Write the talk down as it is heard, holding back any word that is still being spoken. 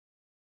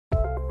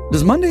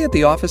Does Monday at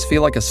the office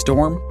feel like a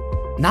storm?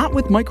 Not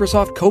with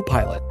Microsoft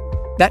Copilot.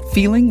 That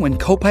feeling when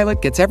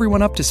Copilot gets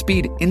everyone up to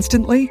speed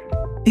instantly?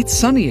 It's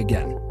sunny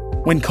again.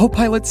 When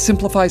Copilot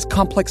simplifies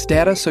complex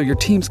data so your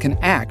teams can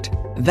act,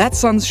 that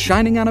sun's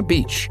shining on a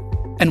beach.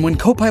 And when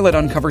Copilot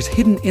uncovers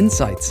hidden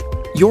insights,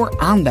 you're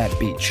on that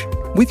beach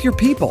with your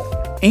people,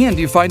 and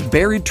you find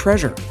buried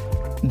treasure.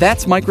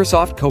 That's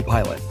Microsoft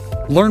Copilot.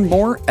 Learn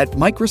more at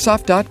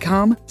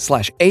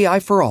Microsoft.com/AI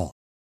for all.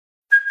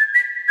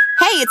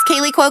 Hey, it's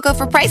Kaylee Cuoco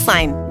for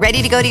Priceline.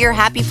 Ready to go to your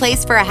happy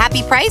place for a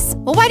happy price?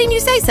 Well, why didn't you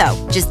say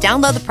so? Just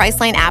download the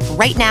Priceline app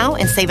right now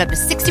and save up to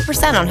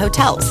 60% on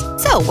hotels.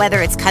 So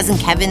whether it's Cousin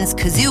Kevin's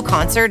Kazoo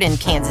Concert in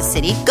Kansas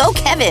City, go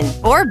Kevin,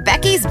 or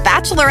Becky's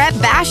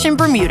Bachelorette Bash in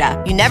Bermuda,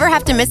 you never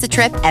have to miss a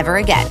trip ever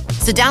again.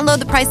 So download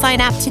the Priceline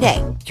app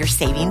today. Your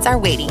savings are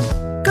waiting.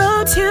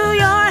 Go to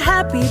your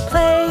happy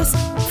place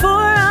for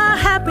a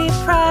happy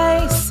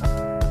price.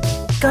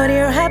 Go to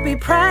your happy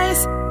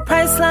price,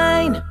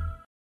 Priceline.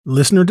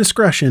 Listener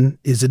discretion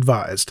is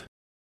advised.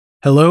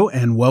 Hello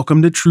and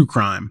welcome to True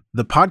Crime,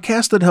 the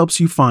podcast that helps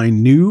you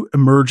find new,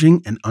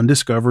 emerging, and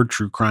undiscovered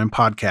true crime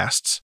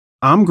podcasts.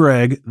 I'm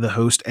Greg, the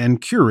host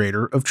and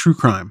curator of True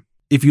Crime.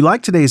 If you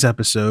like today's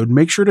episode,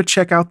 make sure to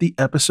check out the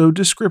episode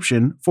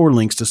description for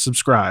links to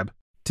subscribe.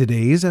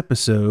 Today's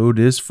episode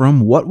is from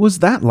What Was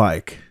That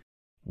Like?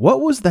 What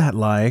Was That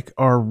Like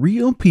are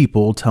real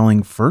people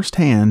telling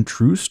firsthand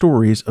true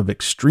stories of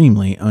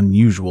extremely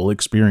unusual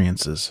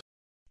experiences.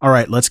 All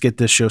right, let's get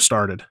this show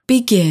started.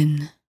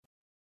 Begin.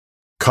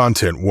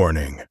 Content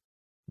warning.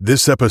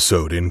 This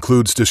episode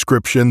includes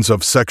descriptions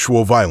of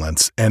sexual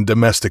violence and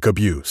domestic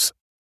abuse.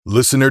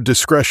 Listener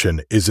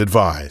discretion is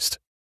advised.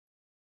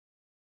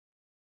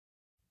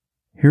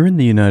 Here in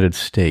the United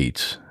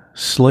States,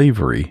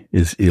 slavery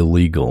is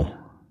illegal.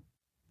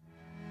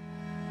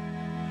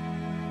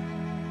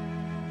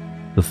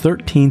 The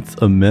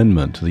 13th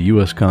Amendment to the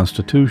U.S.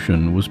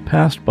 Constitution was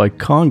passed by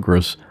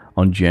Congress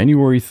on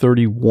January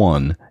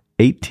 31,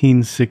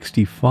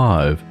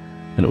 1865,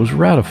 and it was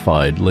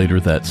ratified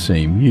later that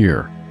same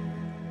year.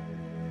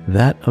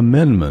 That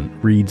amendment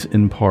reads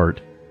in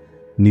part,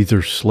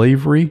 "Neither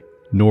slavery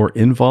nor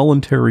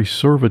involuntary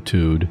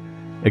servitude,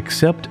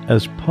 except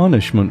as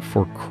punishment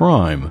for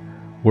crime,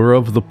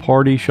 whereof the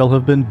party shall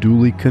have been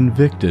duly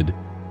convicted,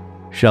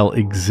 shall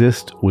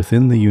exist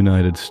within the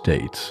United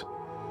States."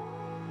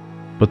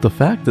 But the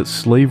fact that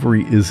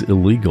slavery is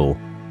illegal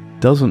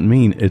doesn't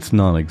mean it's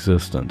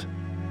non-existent.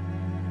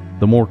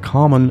 The more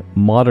common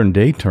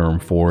modern-day term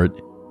for it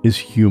is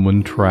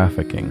human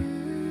trafficking.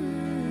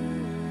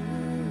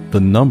 The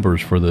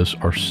numbers for this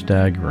are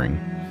staggering.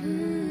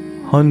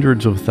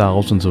 Hundreds of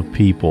thousands of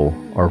people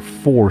are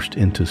forced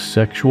into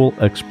sexual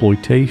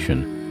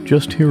exploitation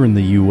just here in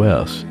the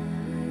U.S.,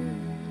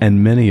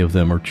 and many of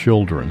them are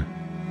children.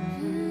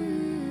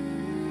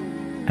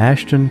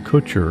 Ashton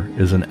Kutcher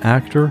is an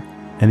actor,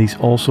 and he's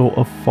also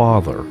a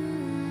father.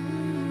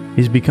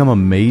 He's become a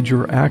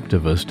major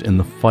activist in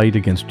the fight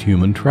against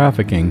human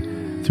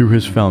trafficking through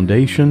his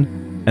foundation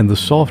and the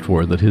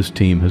software that his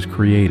team has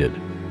created.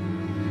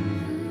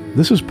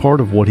 This is part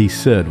of what he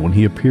said when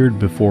he appeared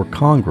before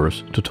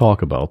Congress to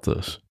talk about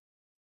this.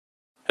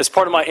 As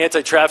part of my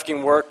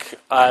anti-trafficking work,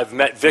 I've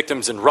met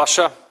victims in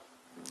Russia,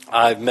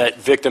 I've met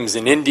victims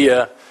in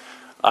India,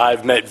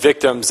 I've met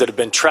victims that have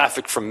been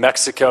trafficked from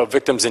Mexico,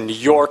 victims in New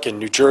York and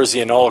New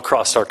Jersey and all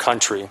across our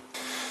country.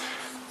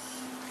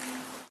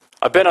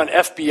 I've been on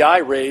FBI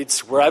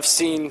raids where I've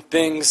seen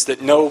things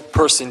that no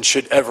person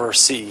should ever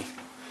see.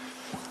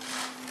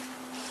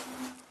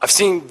 I've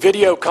seen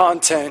video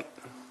content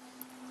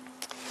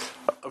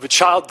of a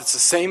child that's the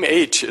same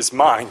age as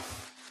mine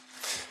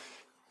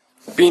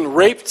being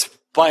raped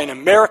by an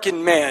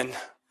American man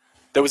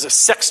that was a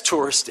sex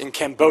tourist in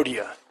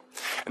Cambodia.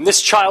 And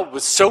this child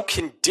was so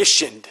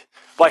conditioned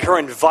by her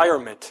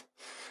environment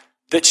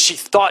that she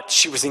thought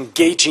she was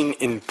engaging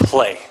in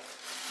play.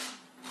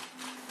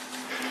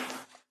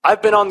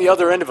 I've been on the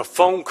other end of a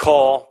phone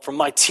call from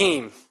my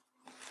team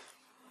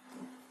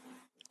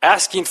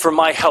asking for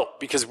my help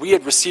because we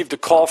had received a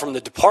call from the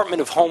Department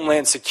of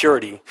Homeland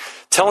Security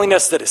telling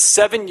us that a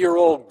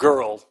 7-year-old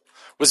girl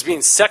was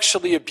being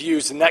sexually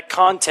abused and that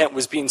content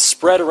was being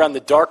spread around the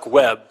dark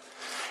web.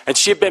 And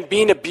she had been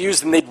being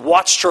abused and they'd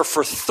watched her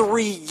for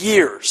 3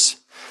 years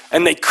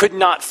and they could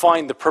not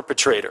find the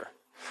perpetrator.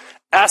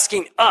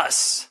 Asking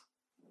us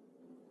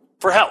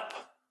for help.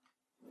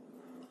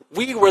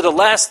 We were the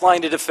last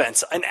line of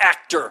defense. An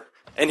actor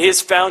and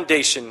his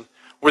foundation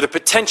were the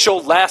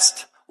potential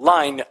last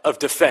line of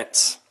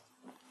defense.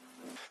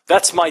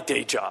 That's my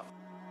day job.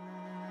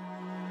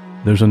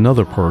 There's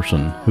another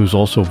person who's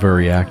also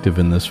very active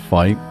in this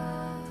fight.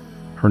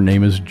 Her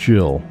name is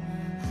Jill.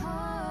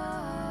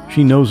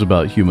 She knows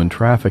about human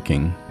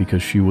trafficking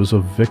because she was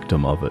a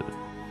victim of it.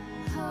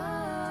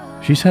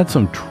 She's had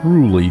some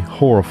truly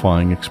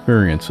horrifying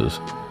experiences,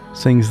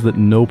 things that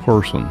no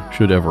person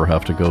should ever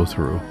have to go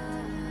through.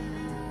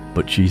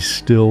 But she's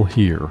still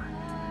here,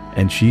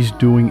 and she's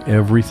doing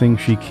everything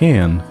she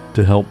can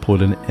to help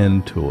put an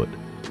end to it.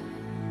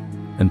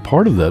 and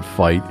part of that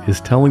fight is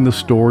telling the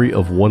story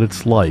of what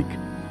it's like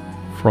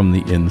from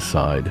the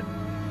inside.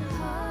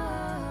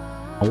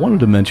 I wanted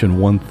to mention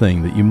one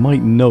thing that you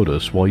might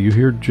notice while you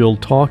hear Jill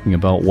talking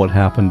about what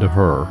happened to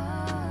her.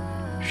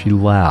 She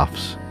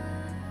laughs.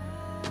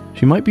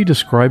 She might be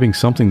describing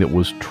something that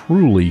was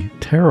truly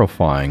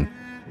terrifying,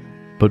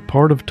 but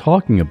part of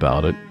talking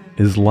about it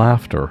is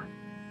laughter.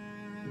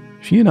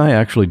 She and I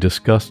actually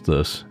discussed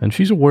this, and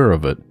she's aware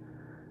of it.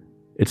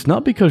 It's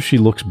not because she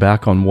looks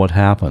back on what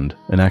happened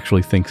and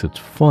actually thinks it's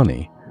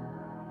funny.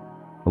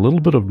 A little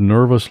bit of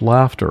nervous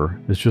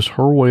laughter is just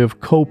her way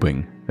of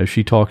coping as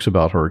she talks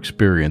about her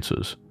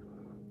experiences.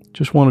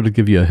 Just wanted to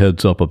give you a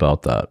heads up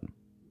about that.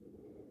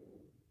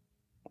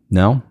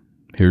 Now,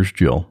 here's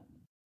Jill.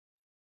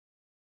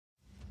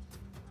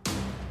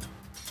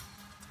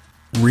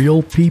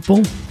 Real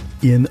people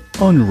in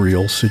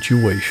unreal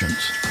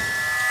situations.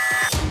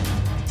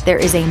 There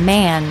is a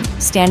man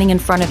standing in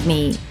front of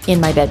me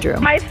in my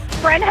bedroom. My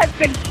friend has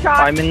been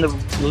shot. I'm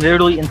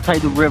literally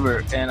inside the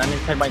river, and I'm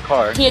inside my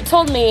car. He had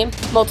told me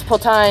multiple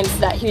times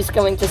that he was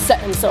going to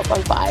set himself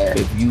on fire.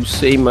 If you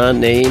say my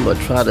name or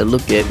try to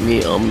look at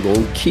me, I'm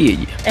going to kill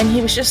you. And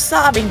he was just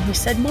sobbing. He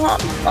said, Mom,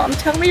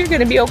 tell me you're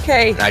going to be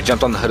okay. And I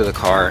jumped on the hood of the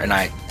car, and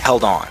I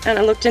held on. And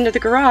I looked into the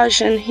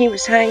garage, and he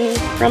was hanging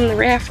from the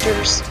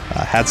rafters.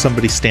 I had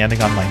somebody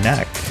standing on my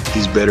neck.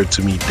 He's better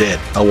to me dead.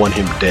 I want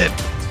him dead.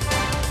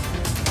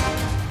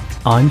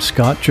 I'm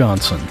Scott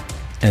Johnson,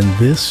 and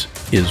this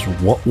is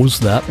What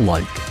Was That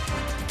Like?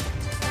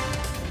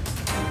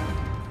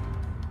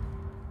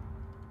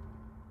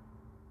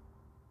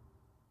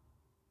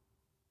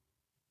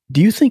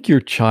 Do you think your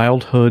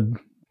childhood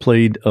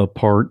played a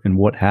part in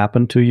what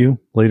happened to you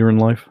later in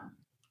life?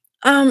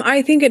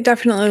 I think it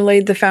definitely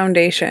laid the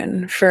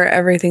foundation for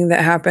everything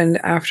that happened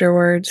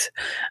afterwards.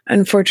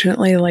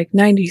 Unfortunately, like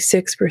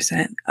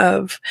 96%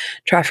 of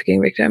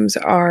trafficking victims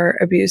are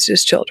abused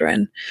as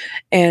children.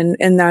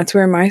 And that's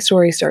where my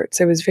story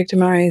starts. I was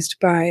victimized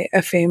by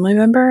a family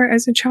member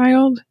as a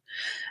child,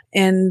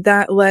 and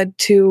that led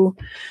to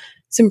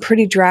some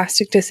pretty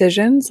drastic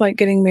decisions, like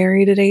getting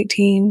married at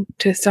 18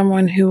 to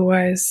someone who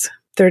was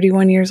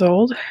 31 years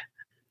old.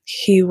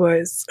 He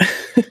was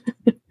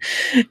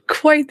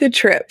quite the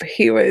trip.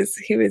 He was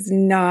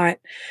not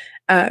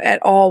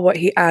at all what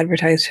he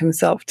advertised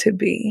himself to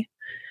be.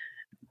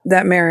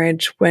 That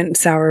marriage went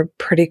sour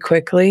pretty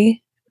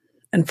quickly.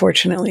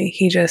 Unfortunately,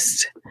 he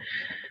just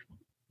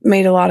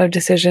made a lot of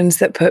decisions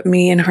that put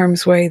me in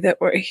harm's way,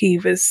 he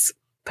was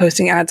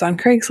posting ads on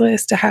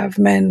Craigslist to have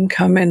men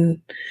come and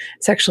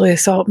sexually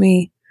assault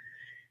me.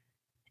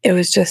 It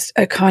was just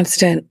a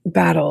constant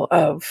battle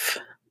of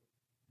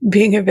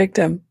being a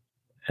victim.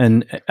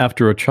 And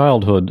after a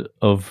childhood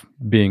of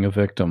being a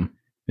victim,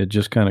 it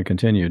just kind of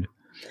continued.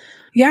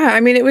 Yeah, I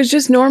mean, it was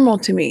just normal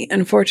to me,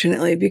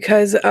 unfortunately,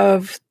 because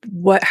of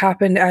what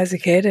happened as a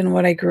kid and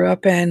what I grew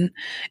up in.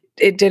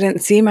 It didn't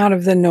seem out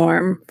of the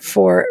norm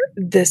for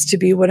this to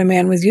be what a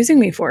man was using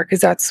me for,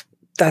 because that's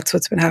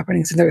what's been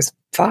happening since I was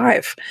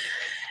 5.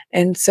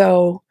 And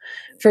so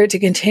for it to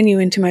continue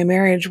into my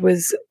marriage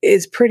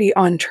is pretty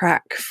on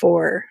track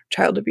for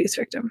child abuse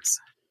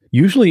victims.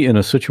 Usually in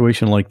a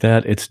situation like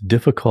that, it's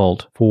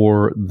difficult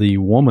for the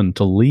woman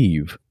to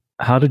leave.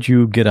 How did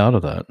you get out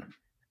of that?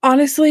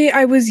 Honestly,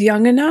 I was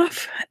young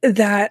enough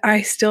that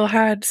I still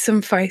had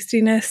some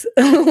feistiness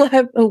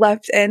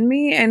left in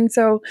me. And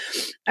so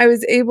I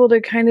was able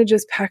to kind of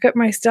just pack up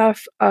my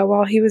stuff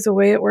while he was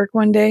away at work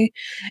one day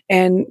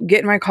and get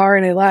in my car,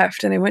 and I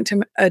left. And I went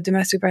to a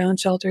domestic violence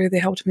shelter. They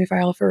helped me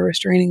file for a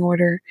restraining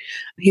order.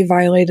 He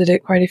violated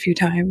it quite a few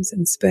times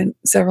and spent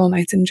several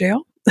nights in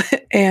jail.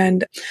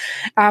 And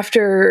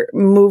after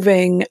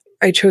moving,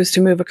 I chose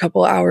to move a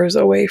couple hours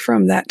away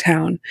from that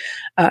town.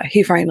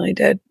 He finally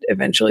did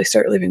eventually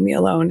start leaving me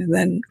alone, and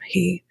then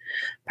he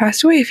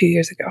passed away a few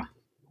years ago.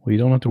 Well, you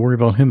don't have to worry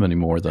about him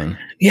anymore then.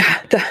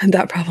 Yeah,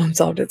 that problem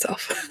solved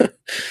itself.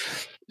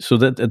 So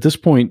that at this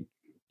point,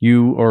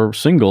 you are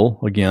single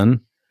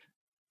again,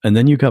 and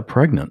then you got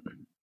pregnant.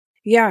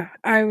 Yeah,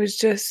 I was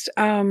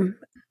young.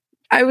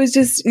 I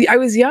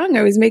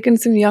was making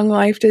some young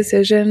life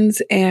decisions,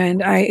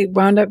 and I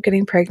wound up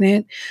getting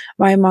pregnant.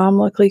 My mom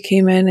luckily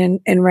came in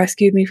and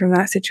rescued me from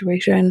that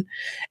situation.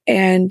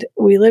 And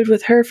we lived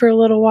with her for a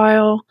little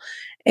while,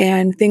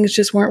 and things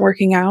just weren't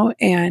working out.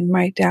 And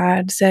my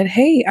dad said,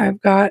 "Hey,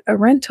 I've got a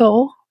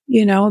rental,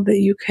 that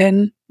you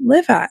can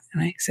live at."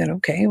 And I said,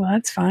 "Okay, well,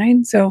 that's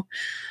fine." So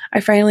I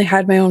finally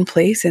had my own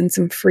place and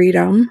some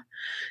freedom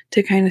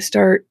to kind of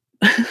start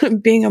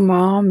being a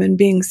mom and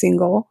being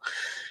single.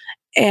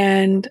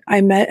 And I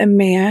met a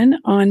man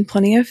on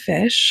Plenty of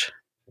Fish.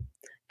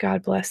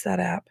 God bless that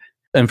app.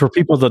 And for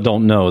people that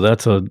don't know,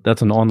 that's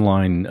an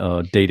online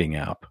dating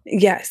app.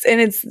 Yes,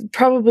 and it's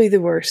probably the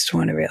worst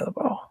one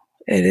available.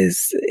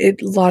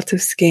 It lots of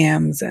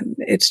scams, and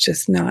it's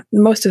just not.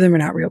 Most of them are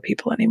not real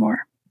people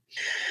anymore.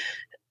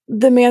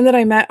 The man that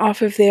I met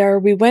off of there,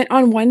 we went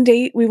on one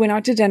date. We went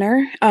out to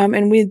dinner,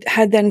 and we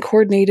had then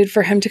coordinated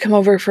for him to come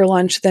over for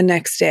lunch the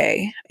next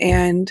day.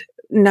 And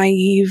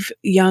naive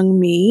young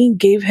me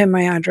gave him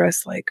my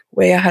address like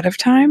way ahead of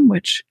time,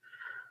 which,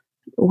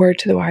 word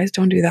to the wise,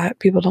 don't do that.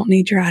 People don't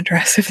need your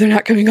address if they're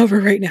not coming over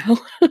right now.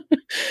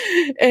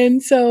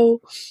 And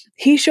so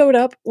he showed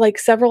up like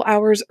several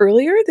hours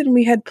earlier than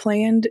we had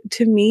planned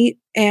to meet.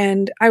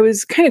 And I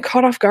was kind of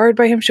caught off guard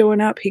by him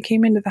showing up. He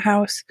came into the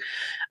house.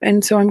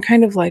 And so I'm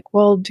kind of like,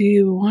 well, do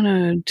you want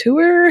a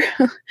tour?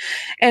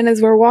 And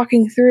as we're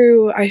walking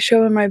through, I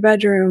show him my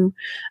bedroom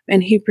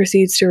and he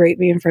proceeds to rape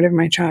me in front of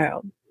my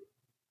child.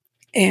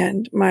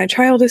 And my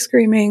child is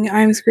screaming.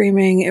 I'm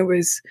screaming. It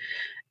was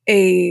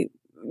a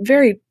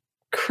very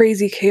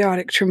crazy,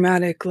 chaotic,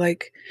 traumatic,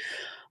 like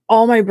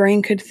all my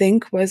brain could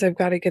think was I've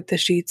got to get the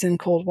sheets in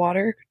cold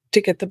water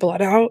to get the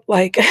blood out.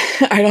 Like,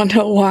 I don't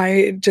know why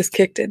it just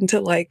kicked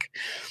into like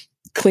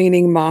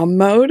cleaning mom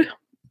mode.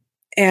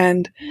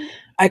 And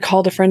I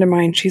called a friend of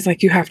mine. She's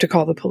like, you have to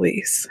call the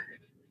police.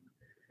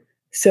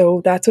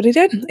 So that's what I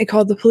did. I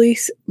called the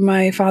police.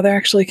 My father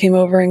actually came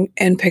over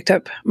and picked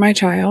up my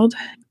child.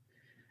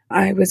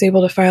 I was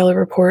able to file a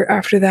report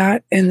after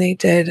that, and they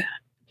did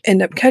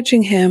end up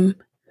catching him.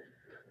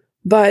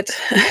 But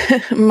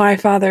my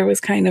father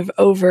was kind of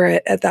over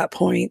it at that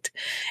point,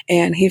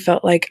 and he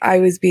felt like I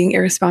was being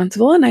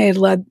irresponsible and I had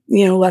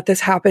let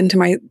this happen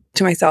to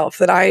myself,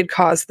 that I had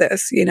caused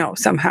this,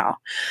 somehow.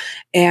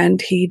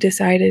 And he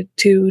decided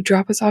to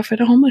drop us off at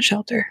a homeless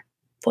shelter,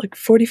 like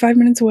 45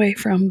 minutes away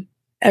from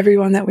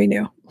everyone that we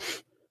knew.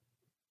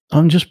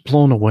 I'm just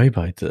blown away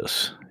by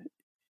this.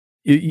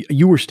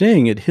 You were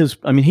staying at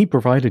he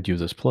provided you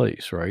this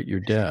place, right? Your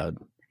dad.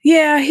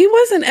 Yeah, he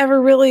wasn't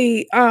ever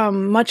really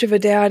much of a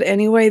dad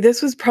anyway.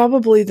 This was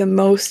probably the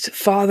most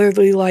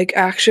fatherly-like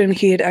action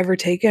he had ever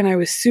taken. I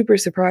was super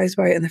surprised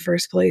by it in the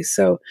first place.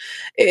 So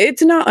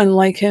it's not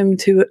unlike him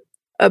to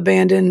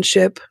abandon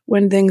ship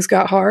when things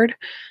got hard.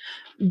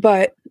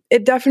 But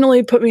it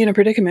definitely put me in a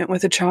predicament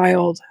with a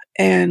child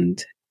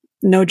and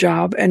no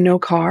job and no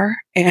car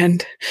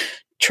and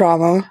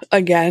trauma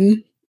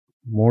again.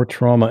 More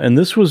trauma. And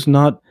this was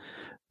not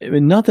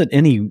that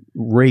any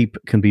rape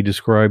can be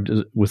described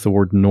with the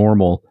word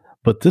normal,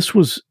 but this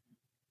was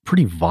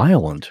pretty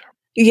violent.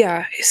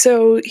 Yeah.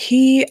 So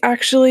he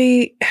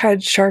actually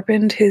had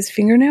sharpened his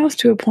fingernails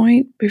to a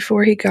point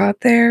before he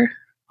got there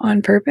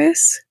on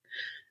purpose.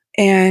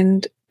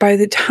 And by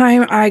the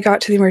time I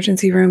got to the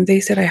emergency room, they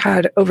said I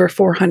had over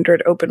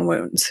 400 open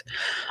wounds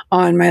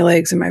on my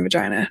legs and my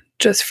vagina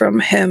just from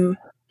him.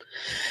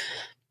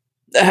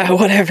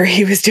 Whatever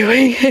he was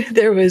doing,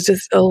 there was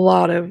just a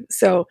lot of,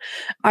 so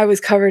I was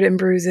covered in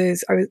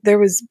bruises. There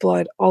was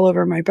blood all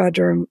over my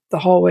bedroom, the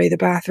hallway, the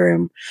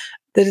bathroom.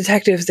 The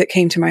detectives that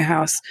came to my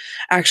house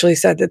actually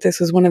said that this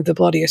was one of the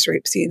bloodiest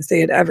rape scenes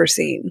they had ever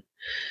seen.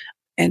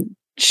 And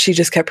she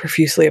just kept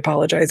profusely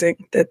apologizing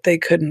that they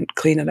couldn't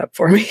clean it up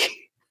for me.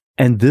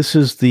 And this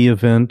is the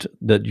event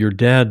that your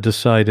dad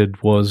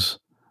decided was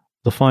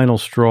the final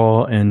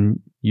straw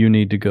and you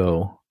need to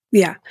go.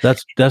 Yeah.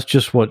 That's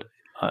just what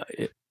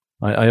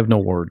I have no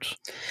words.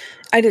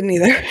 I didn't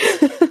either.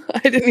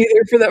 I didn't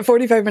either for that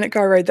 45-minute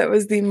car ride. That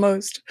was the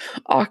most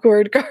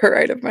awkward car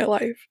ride of my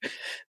life.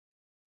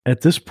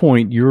 At this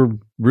point, you're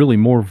really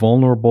more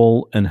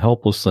vulnerable and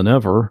helpless than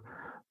ever.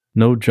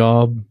 No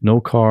job, no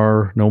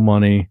car, no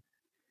money.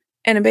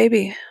 And a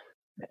baby.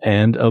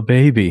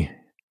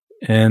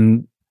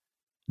 And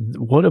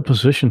what a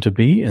position to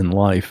be in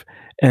life.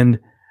 And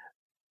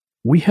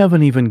we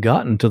haven't even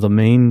gotten to the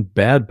main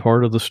bad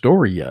part of the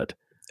story yet.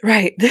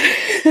 Right.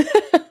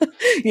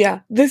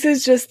 Yeah, this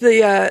is just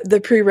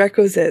the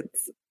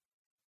prerequisites.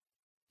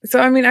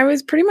 So, I mean, I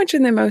was pretty much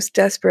in the most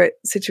desperate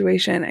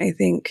situation I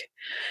think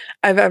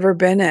I've ever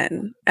been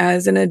in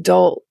as an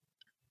adult,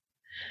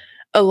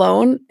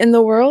 alone in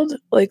the world,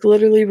 like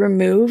literally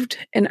removed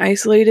and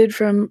isolated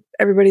from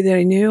everybody that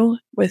I knew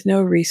with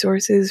no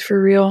resources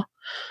for real.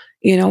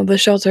 The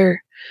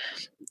shelter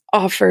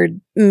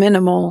offered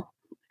minimal,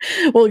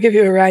 we'll give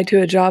you a ride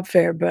to a job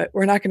fair, but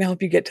we're not going to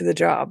help you get to the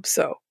job.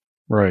 So,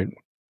 right.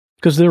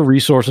 Because their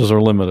resources are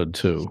limited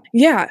too.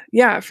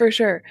 Yeah, for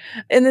sure.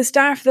 And the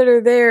staff that are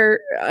there,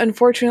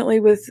 unfortunately,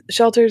 with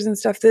shelters and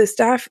stuff, there's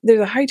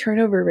a high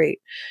turnover rate.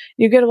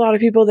 You get a lot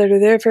of people that are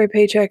there for a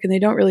paycheck and they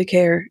don't really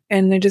care.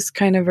 And they just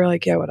kind of are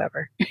like, yeah,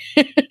 whatever.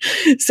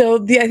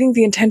 So I think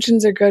the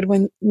intentions are good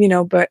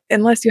but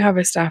unless you have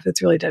a staff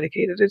that's really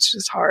dedicated, it's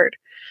just hard.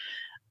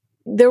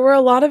 There were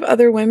a lot of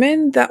other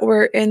women that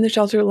were in the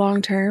shelter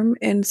long term.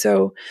 And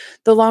so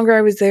the longer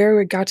I was there,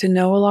 I got to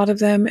know a lot of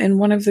them. And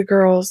one of the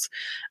girls,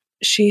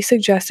 she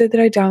suggested that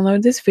I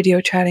download this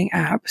video chatting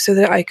app so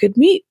that I could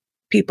meet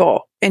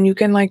people and you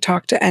can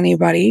talk to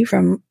anybody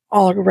from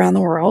all around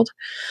the world.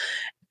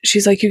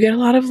 She's like, you get a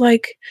lot of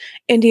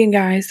Indian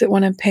guys that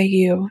want to pay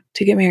you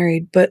to get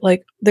married, but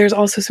there's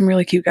also some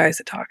really cute guys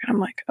that talk. And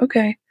I'm like,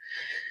 okay.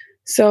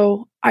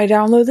 So I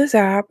download this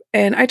app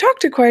and I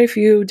talked to quite a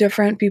few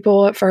different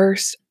people at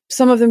first,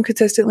 some of them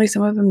consistently,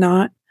 some of them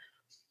not.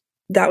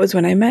 That was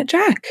when I met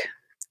Jack.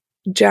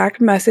 Jack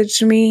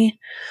messaged me.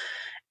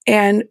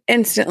 And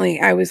instantly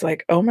I was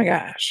like, oh my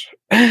gosh,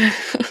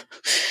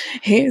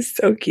 He is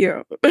so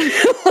cute.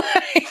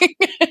 Like,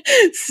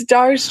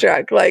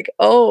 starstruck. Like,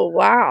 oh,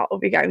 wow.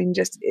 I mean,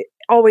 just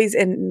always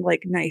in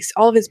like nice.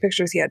 All of his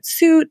pictures, he had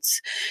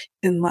suits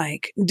and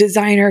like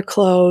designer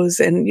clothes.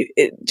 And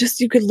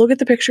you could look at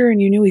the picture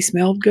and you knew he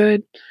smelled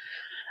good.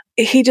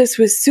 He just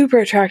was super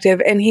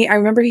attractive. And I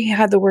remember he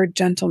had the word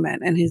gentleman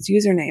in his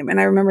username. And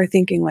I remember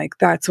thinking like,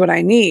 that's what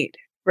I need.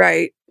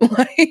 Right.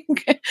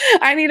 Like,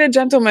 I need a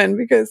gentleman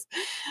because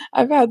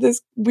I've had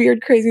this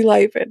weird, crazy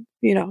life. And,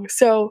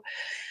 so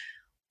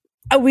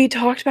we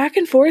talked back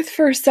and forth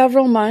for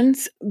several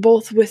months,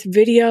 both with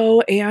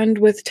video and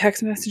with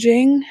text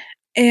messaging.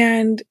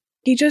 And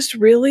he just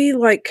really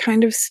like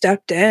kind of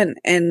stepped in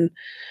and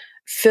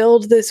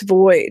filled this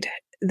void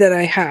that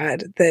I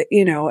had that,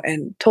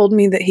 and told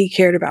me that he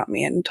cared about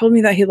me and told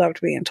me that he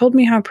loved me and told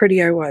me how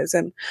pretty I was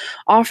and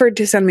offered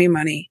to send me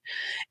money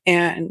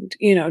and,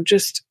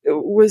 just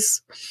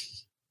was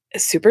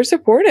super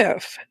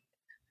supportive.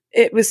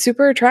 It was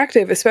super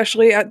attractive,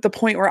 especially at the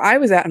point where I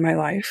was at in my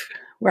life,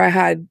 where I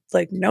had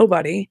like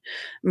nobody.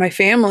 My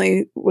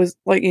family was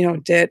like,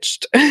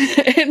 ditched.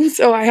 And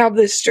so I have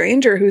this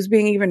stranger who's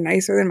being even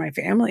nicer than my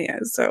family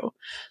is. So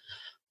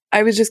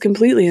I was just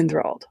completely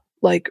enthralled,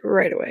 like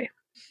right away.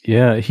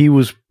 Yeah, he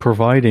was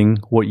providing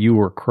what you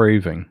were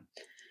craving.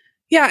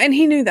 Yeah, and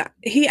he knew that.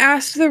 He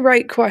asked the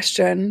right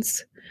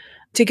questions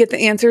to get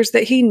the answers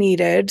that he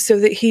needed so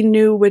that he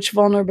knew which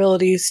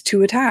vulnerabilities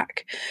to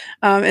attack.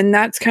 And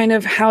that's kind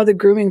of how the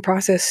grooming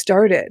process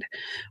started,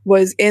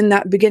 was in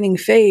that beginning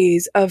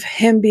phase of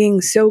him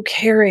being so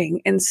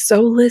caring and so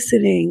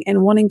listening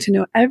and wanting to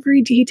know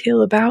every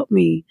detail about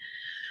me,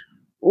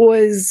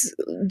 was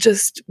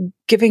just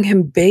giving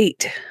him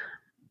bait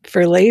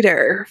for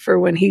later, for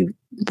when he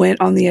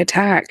went on the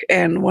attack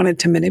and wanted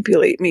to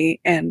manipulate me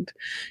and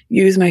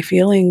use my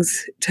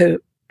feelings to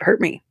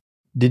hurt me.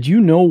 Did you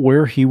know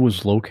where he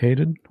was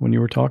located when you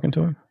were talking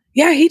to him?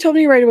 Yeah, he told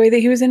me right away that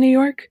he was in New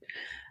York.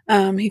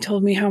 He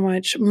told me how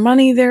much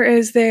money there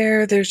is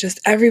there. There's just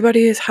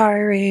everybody is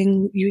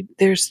hiring.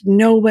 There's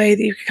no way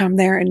that you could come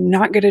there and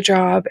not get a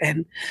job.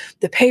 And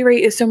the pay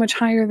rate is so much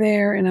higher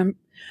there. And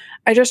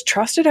I just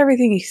trusted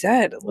everything he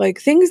said, like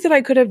things that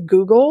I could have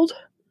Googled.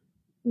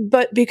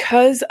 But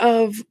because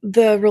of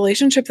the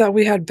relationship that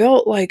we had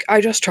built, like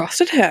I just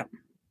trusted him.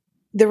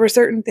 There were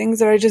certain things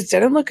that I just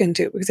didn't look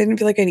into because I didn't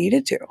feel like I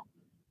needed to.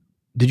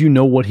 Did you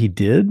know what he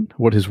did?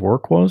 What his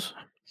work was?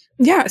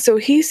 Yeah. So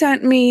he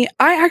sent me,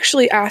 I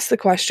actually asked the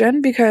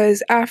question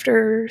because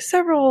after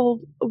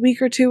a week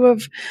or two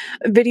of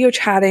video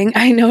chatting,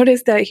 I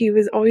noticed that he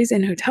was always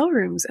in hotel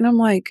rooms. And I'm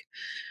like,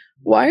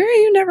 why are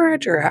you never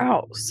at your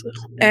house?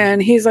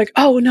 And he's like,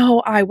 oh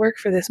no, I work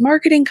for this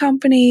marketing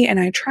company and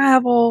I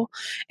travel.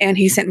 And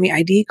he sent me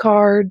ID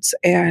cards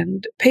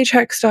and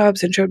paycheck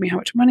stubs and showed me how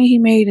much money he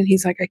made. And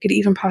he's like, I could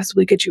even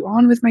possibly get you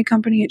on with my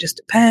company. It just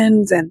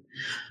depends. And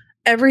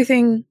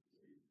everything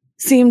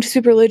seemed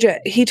super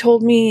legit. He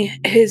told me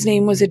his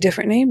name was a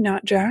different name,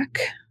 not Jack.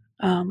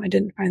 I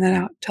didn't find that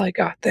out till I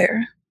got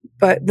there.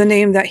 But the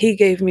name that he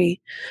gave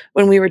me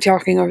when we were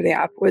talking over the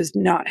app was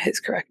not his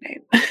correct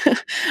name.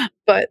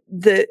 But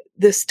the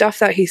stuff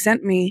that he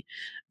sent me,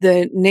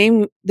 the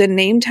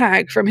name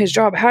tag from his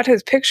job had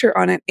his picture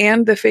on it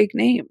and the fake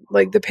name.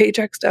 Like the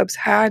paycheck stubs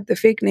had the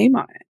fake name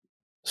on it.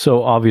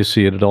 So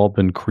obviously it had all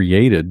been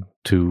created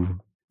to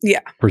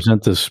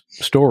present this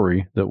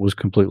story that was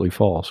completely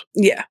false.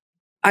 Yeah.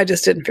 I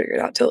just didn't figure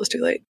it out till it was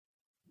too late.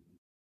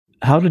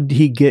 How did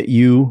he get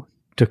you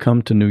to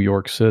come to New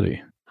York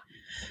City?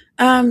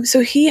 So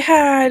he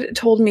had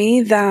told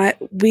me that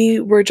we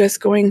were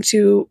just going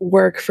to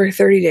work for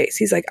 30 days.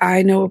 He's like,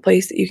 I know a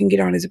place that you can get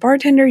on as a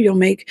bartender. You'll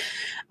make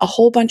a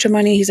whole bunch of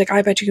money. He's like,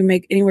 I bet you can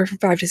make anywhere from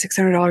 $500 to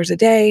 $600 a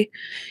day.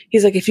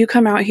 He's like, if you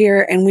come out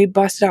here and we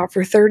bust it out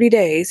for 30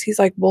 days, he's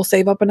like, we'll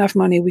save up enough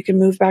money. We can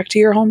move back to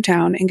your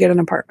hometown and get an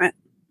apartment.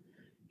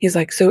 He's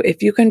like, so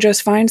if you can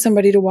just find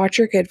somebody to watch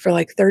your kid for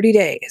like 30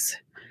 days,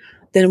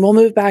 then we'll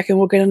move back and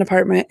we'll get an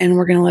apartment and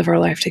we're going to live our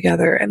life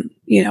together. And,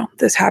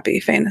 this happy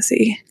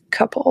fantasy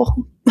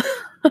couple.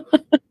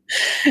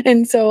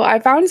 And so I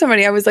found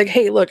somebody. I was like,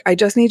 hey, look, I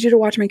just need you to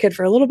watch my kid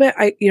for a little bit.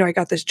 I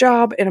got this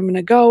job and I'm going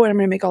to go and I'm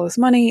going to make all this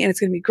money and it's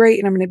going to be great.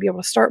 And I'm going to be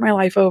able to start my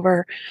life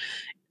over.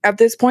 At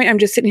this point, I'm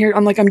just sitting here.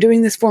 I'm like, I'm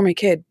doing this for my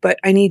kid, but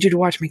I need you to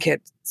watch my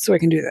kid so I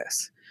can do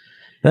this.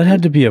 That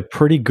had to be a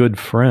pretty good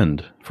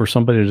friend for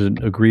somebody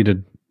to agree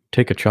to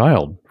take a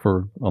child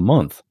for a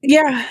month.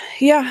 Yeah.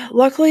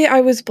 Luckily,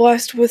 I was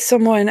blessed with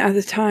someone at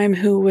the time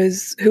who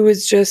was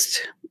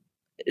just,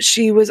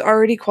 she was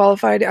already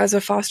qualified as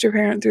a foster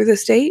parent through the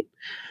state,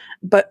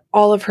 but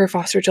all of her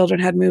foster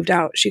children had moved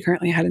out. She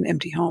currently had an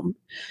empty home.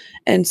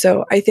 And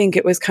so I think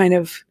it was kind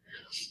of,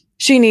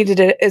 she needed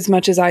it as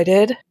much as I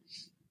did.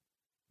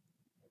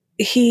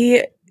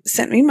 He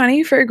sent me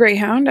money for a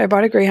Greyhound. I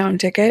bought a Greyhound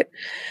ticket.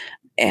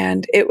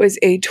 And it was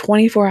a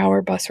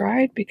 24-hour bus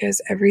ride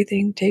because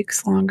everything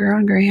takes longer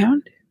on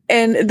Greyhound.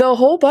 And the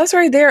whole bus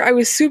ride there, I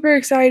was super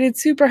excited,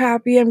 super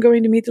happy. I'm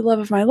going to meet the love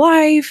of my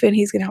life and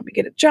he's going to help me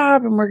get a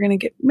job and we're going to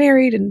get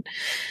married and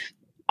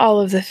all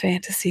of the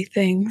fantasy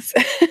things.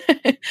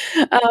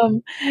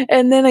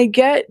 And then I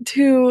get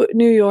to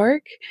New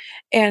York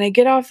and I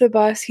get off the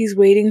bus. He's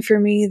waiting for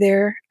me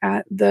there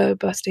at the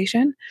bus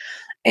station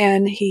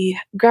and he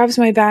grabs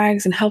my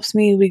bags and helps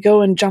me. We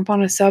go and jump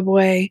on a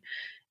subway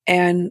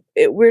and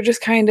we're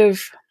just kind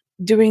of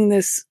doing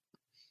this.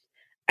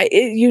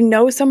 You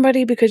know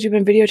somebody because you've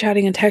been video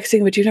chatting and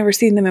texting, but you've never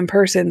seen them in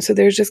person. So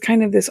there's just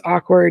kind of this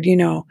awkward,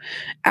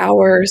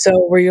 hour or so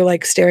where you're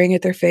like staring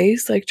at their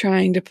face, like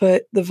trying to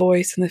put the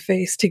voice and the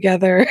face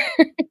together.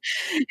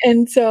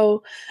 And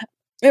so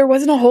there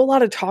wasn't a whole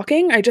lot of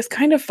talking. I just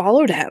kind of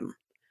followed him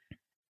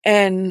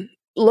and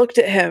looked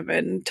at him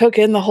and took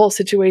in the whole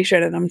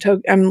situation. And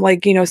I'm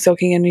like,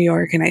 soaking in New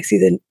York and I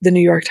see the New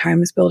York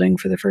Times building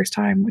for the first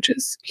time, which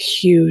is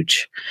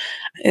huge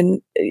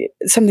and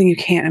something you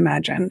can't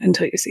imagine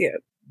until you see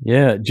it.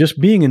 Yeah. Just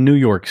being in New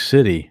York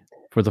City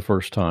for the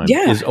first time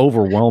is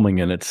overwhelming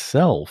in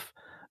itself,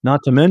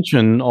 not to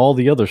mention all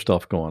the other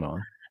stuff going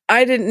on.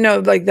 I didn't know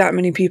like that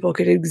many people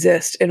could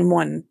exist in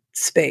one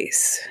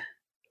space.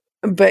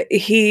 But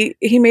he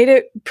made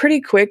it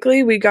pretty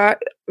quickly. We got,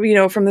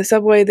 from the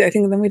subway, I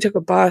think then we took a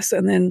bus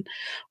and then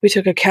we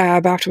took a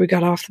cab after we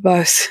got off the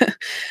bus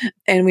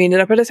and we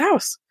ended up at his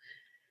house.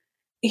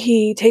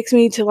 He takes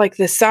me to like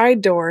the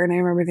side door and I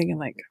remember thinking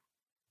like,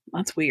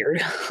 that's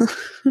weird.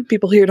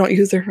 People here don't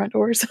use their front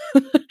doors.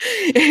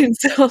 And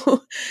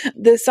so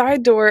the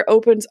side door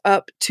opens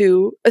up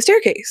to a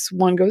staircase.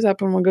 One goes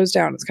up and one goes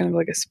down. It's kind of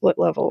like a split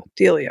level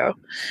dealio.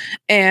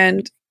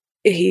 And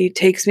he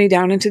takes me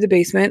down into the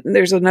basement and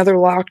there's another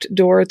locked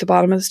door at the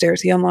bottom of the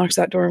stairs. He unlocks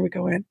that door and we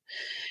go in.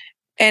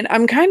 And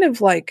I'm kind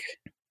of like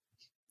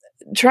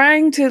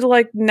trying to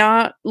like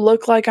not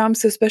look like I'm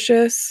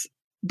suspicious,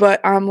 but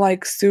I'm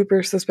like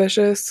super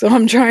suspicious. So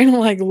I'm trying to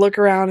like look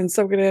around and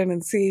soak it in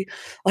and see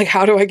like,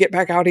 how do I get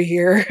back out of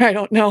here? I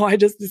don't know.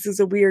 This is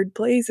a weird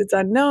place. It's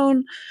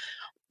unknown.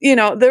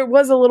 There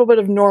was a little bit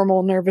of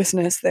normal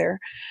nervousness there.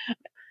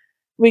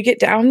 We get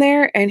down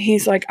there and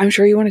he's like, I'm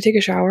sure you want to take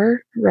a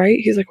shower, right?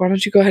 He's like, why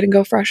don't you go ahead and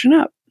go freshen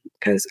up?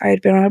 Because I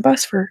had been on a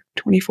bus for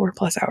 24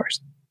 plus hours.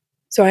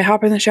 So I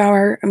hop in the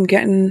shower. I'm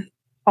getting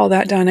all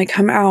that done. I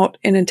come out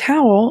in a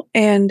towel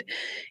and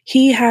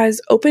he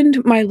has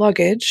opened my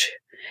luggage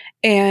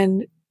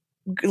and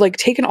like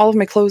taken all of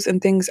my clothes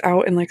and things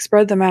out and like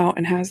spread them out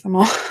and has them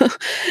all.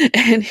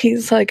 And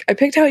he's like, I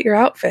picked out your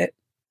outfit.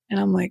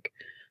 And I'm like,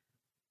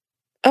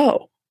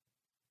 oh,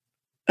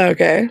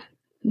 okay.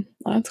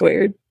 That's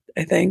weird.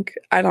 I think.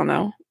 I don't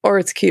know. Or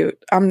it's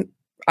cute. I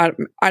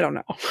don't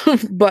know.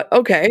 But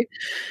okay.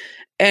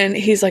 And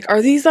he's like, are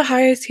these the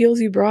highest heels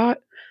you brought?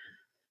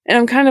 And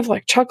I'm kind of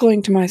like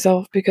chuckling to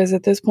myself because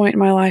at this point in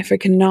my life, I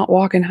cannot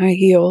walk in high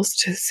heels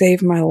to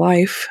save my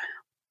life.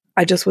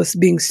 I just was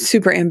being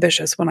super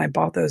ambitious when I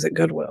bought those at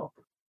Goodwill.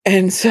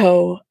 And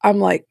so I'm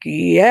like,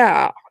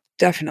 yeah,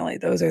 definitely.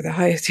 Those are the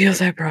highest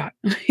heels I brought.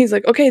 He's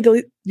like, okay,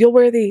 you'll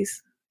wear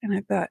these. And I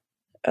thought,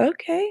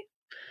 okay.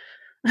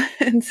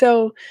 And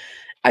so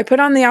I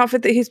put on the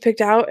outfit that he's picked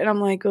out and I'm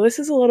like, well, this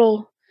is a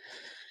little,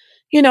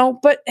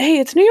 but hey,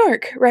 it's New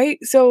York, right?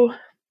 So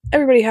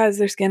everybody has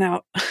their skin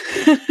out.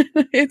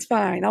 It's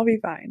fine. I'll be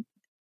fine.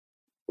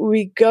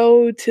 We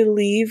go to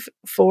leave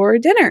for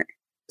dinner.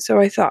 So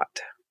I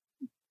thought,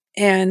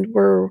 and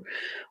we're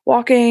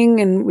walking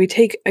and we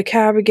take a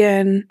cab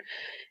again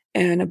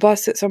and a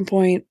bus at some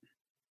point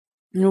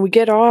and we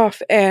get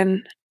off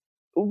and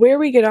where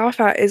we get off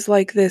at is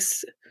like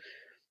this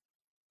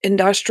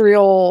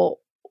industrial,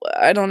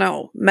 I don't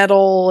know,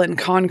 metal and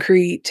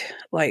concrete,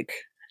 like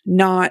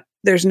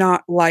there's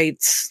not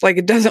lights. Like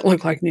it doesn't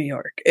look like New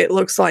York. It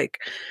looks like,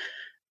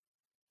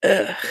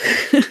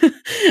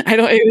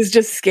 it was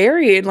just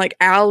scary and like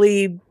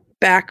alley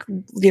back,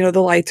 the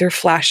lights are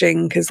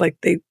flashing because like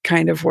they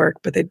kind of work,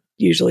 but they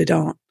usually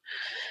don't.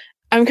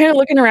 I'm kind of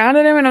looking around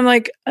at him and I'm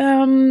like,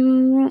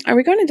 are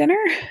we going to dinner?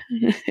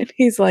 And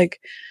he's like,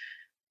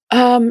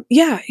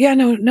 yeah,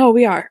 no,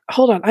 we are.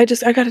 Hold on. I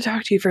got to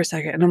talk to you for a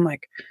second. And I'm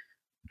like,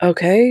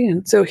 okay.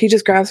 And so he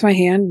just grabs my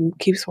hand and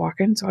keeps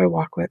walking. So I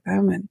walk with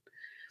them and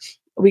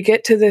we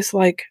get to this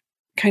like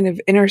kind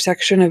of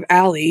intersection of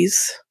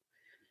alleys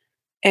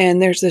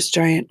and there's this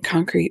giant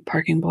concrete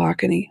parking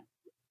block and he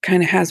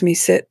kind of has me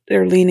sit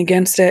or lean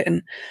against it.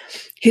 And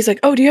he's like,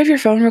 oh, do you have your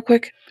phone real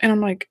quick? And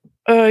I'm like,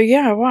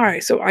 yeah, why?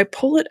 So I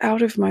pull it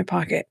out of my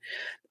pocket.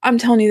 I'm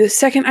telling you, the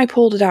second I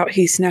pulled it out,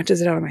 he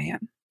snatches it out of my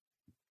hand.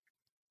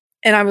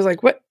 And I was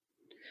like, what?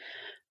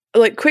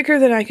 Like quicker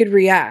than I could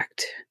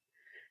react.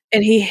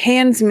 And he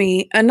hands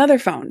me another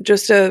phone,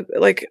 just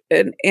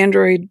an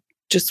Android,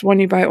 just one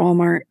you buy at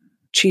Walmart,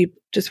 cheap,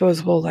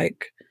 disposable,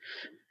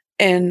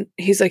 and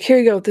he's like, here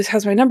you go. This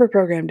has my number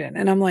programmed in.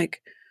 And I'm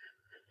like,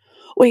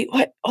 wait,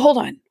 what? Hold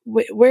on.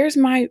 Where's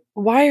my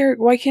wire?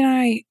 Why can't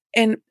I?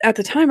 And at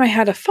the time I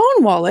had a phone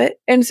wallet.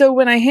 And so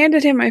when I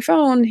handed him my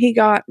phone, he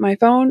got my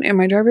phone and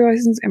my driver's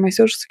license and my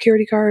social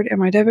security card and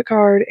my debit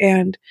card.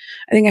 And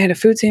I think I had a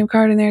food stamp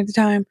card in there at the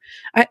time.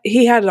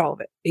 He had all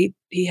of it.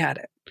 He had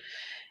it.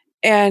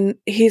 And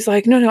he's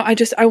like, no,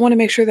 I want to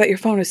make sure that your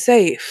phone is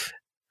safe.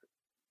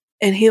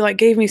 And he like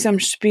gave me some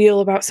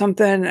spiel about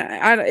something.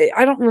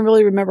 I don't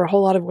really remember a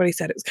whole lot of what he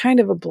said. It was kind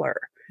of a blur.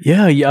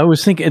 Yeah. I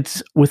was thinking,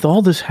 it's with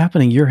all this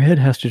happening, your head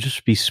has to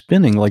just be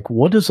spinning. Like,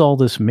 what does all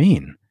this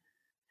mean?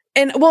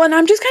 And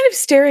I'm just kind of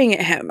staring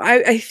at him.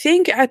 I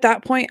think at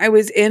that point I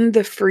was in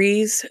the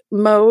freeze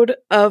mode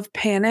of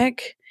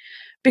panic,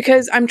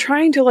 because I'm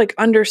trying to like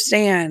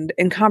understand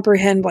and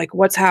comprehend like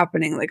what's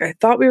happening. Like, I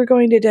thought we were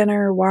going to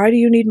dinner. Why do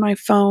you need my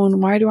phone?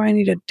 Why do I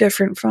need a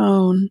different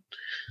phone?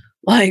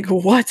 Like,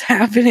 what's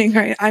happening?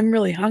 Right? I'm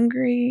really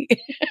hungry.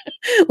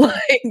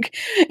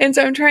 And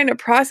so I'm trying to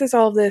process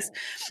all of this.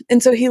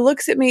 And so he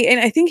looks at me, and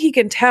I think he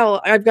can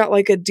tell I've got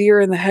like a deer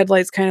in the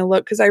headlights kind of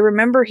look, because I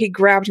remember he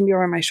grabbed me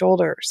around my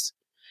shoulders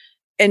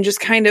and just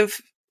kind of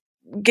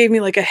gave me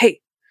like a, hey.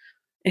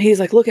 And he's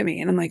like, look at me.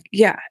 And I'm like,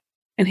 yeah.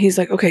 And he's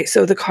like, okay,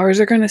 so the cars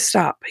are going to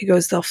stop. He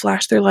goes, they'll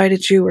flash their light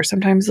at you, or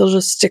sometimes they'll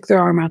just stick their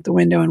arm out the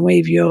window and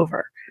wave you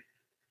over.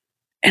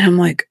 And I'm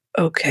like,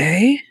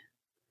 okay.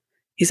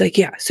 He's like,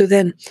 yeah. So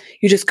then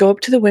you just go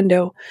up to the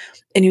window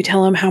and you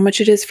tell him how much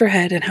it is for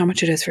head and how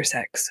much it is for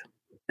sex.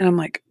 And I'm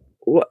like,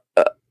 what?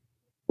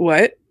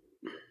 What?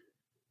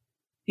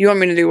 You want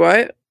me to do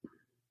what?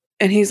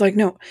 And he's like,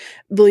 no,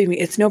 believe me,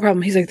 it's no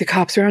problem. He's like, the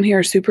cops around here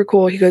are super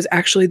cool. He goes,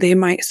 actually, they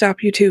might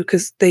stop you too,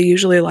 because they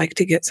usually like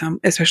to get some,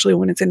 especially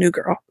when it's a new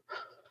girl.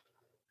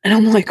 And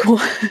I'm like,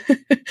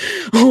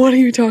 what are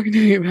you talking to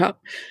me about?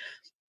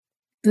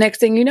 Next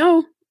thing you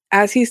know,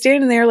 as he's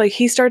standing there, like,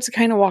 he starts to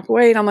kind of walk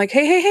away, and I'm like,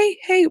 hey,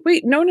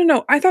 wait,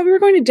 no. I thought we were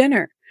going to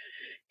dinner.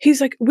 He's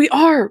like, we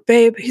are,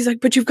 babe. He's like,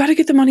 but you've got to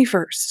get the money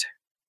first.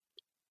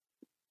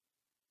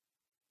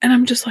 And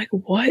I'm just like,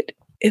 what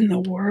in the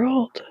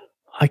world?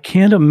 I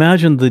can't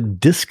imagine the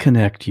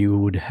disconnect you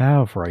would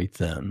have right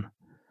then.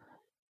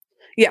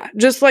 Yeah,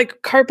 just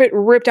like carpet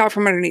ripped out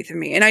from underneath of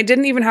me. And I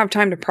didn't even have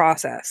time to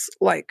process.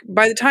 Like,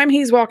 by the time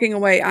he's walking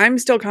away, I'm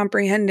still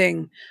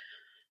comprehending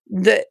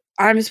that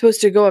I'm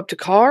supposed to go up to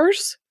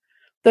cars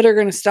that are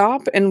going to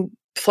stop and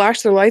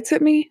flash their lights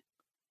at me.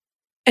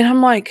 And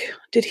I'm like,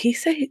 did he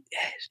say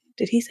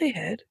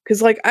head?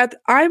 Because like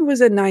I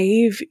was a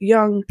naive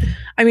young,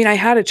 I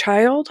had a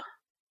child.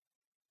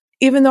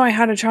 Even though I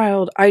had a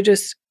child, I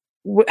just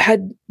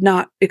had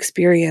not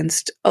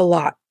experienced a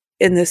lot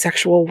in the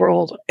sexual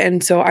world.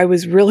 And so I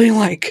was really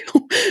like,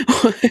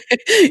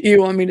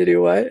 you want me to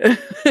do what?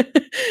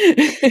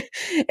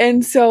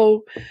 And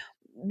so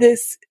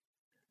this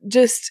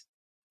just,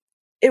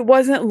 it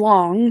wasn't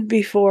long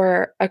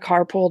before a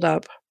car pulled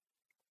up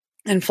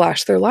and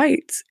flashed their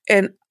lights.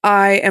 And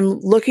I am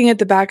looking at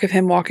the back of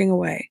him walking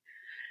away.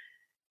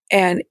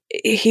 And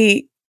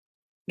he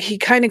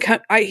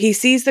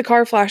sees the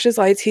car flash his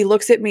lights. He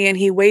looks at me and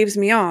he waves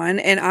me on,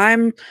 and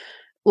I'm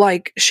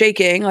like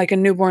shaking like a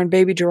newborn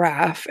baby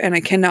giraffe, and I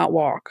cannot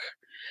walk.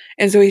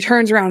 And so he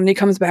turns around and he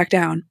comes back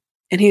down,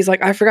 and he's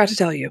like, I forgot to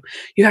tell you,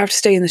 you have to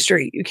stay in the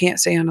street. You can't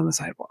stand on the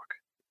sidewalk.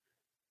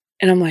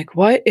 And I'm like,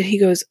 what? And he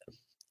goes,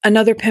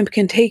 another pimp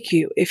can take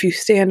you if you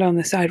stand on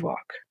the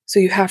sidewalk. So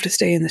you have to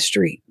stay in the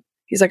street.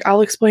 He's like,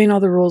 I'll explain all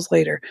the rules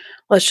later.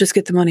 Let's just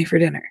get the money for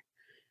dinner.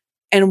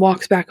 And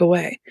walks back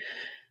away.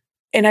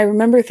 And I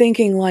remember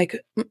thinking, like,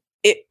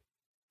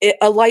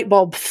 a light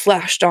bulb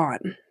flashed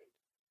on.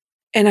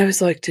 And I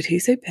was like, did he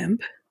say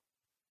pimp?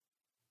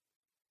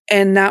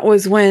 And that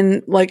was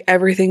when, like,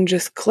 everything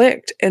just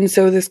clicked. And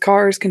so this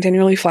car is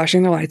continually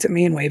flashing their lights at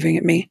me and waving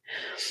at me.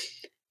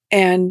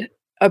 And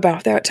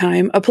about that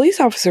time, a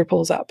police officer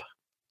pulls up.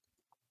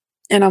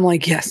 And I'm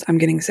like, yes, I'm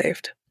getting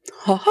saved.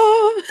 Ha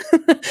ha.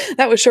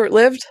 That was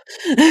short-lived.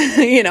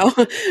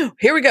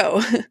 Here we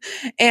go.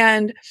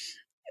 And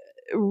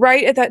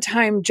right at that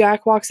time,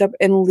 Jack walks up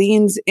and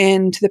leans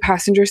into the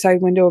passenger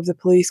side window of the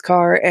police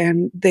car,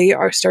 and they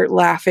start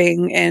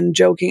laughing and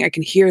joking. I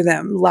can hear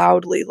them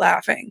loudly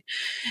laughing.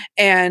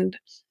 And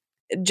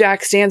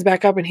Jack stands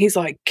back up and he's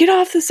like, get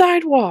off the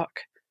sidewalk.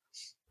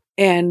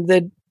 And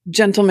the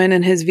gentleman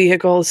in his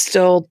vehicle is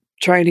still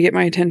trying to get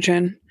my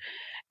attention.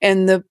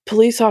 And the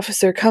police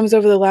officer comes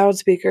over the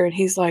loudspeaker and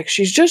he's like,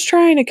 she's just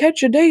trying to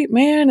catch a date,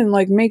 man. And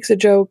like makes a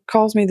joke,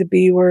 calls me the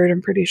B word.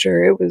 I'm pretty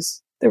sure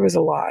there was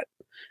a lot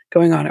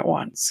going on at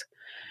once.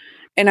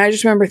 And I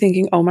just remember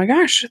thinking, oh my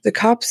gosh, the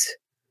cops,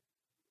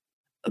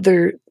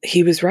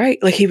 he was right.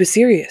 Like, he was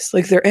serious.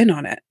 Like, they're in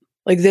on it.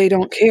 Like, they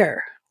don't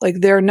care. Like,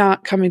 they're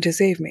not coming to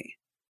save me.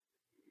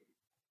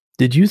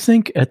 Did you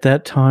think at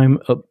that time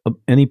of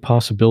any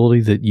possibility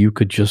that you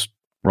could just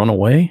run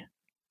away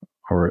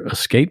or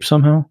escape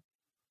somehow?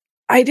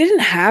 I didn't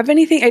have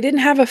anything. I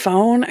didn't have a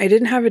phone. I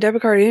didn't have a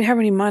debit card. I didn't have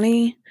any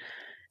money.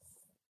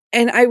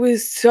 And I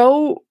was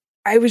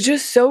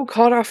just so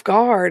caught off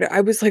guard. I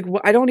was like,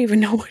 well, I don't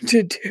even know what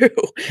to do.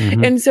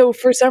 Mm-hmm. And so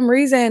for some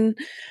reason,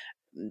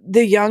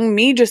 the young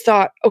me just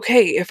thought,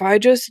 okay, if I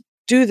just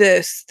do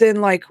this, then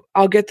like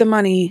I'll get the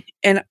money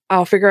and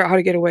I'll figure out how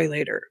to get away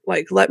later.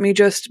 Like, let me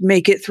just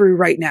make it through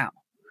right now.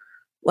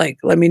 Like,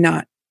 let me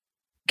not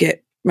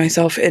get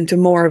myself into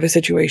more of a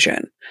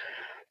situation.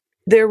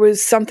 There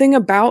was something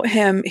about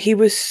him. He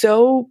was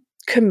so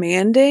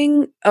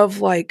commanding of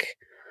like,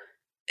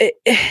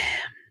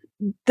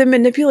 the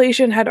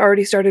manipulation had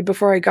already started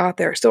before I got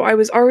there. So I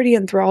was already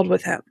enthralled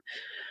with him.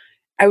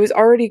 I was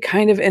already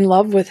kind of in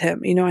love with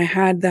him. You know, I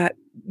had that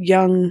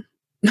young,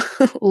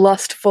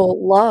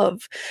 lustful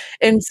love.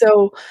 And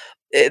so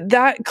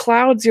that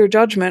clouds your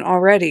judgment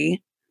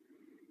already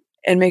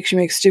and makes you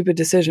make stupid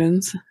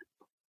decisions.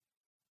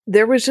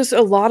 There was just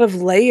a lot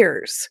of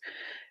layers.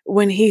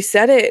 When he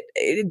said it,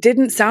 it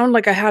didn't sound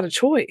like I had a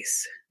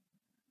choice.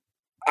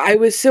 I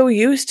was so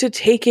used to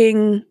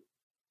taking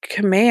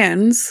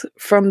commands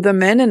from the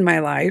men in my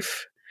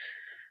life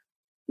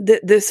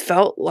that this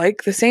felt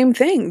like the same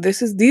thing.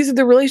 These are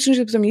the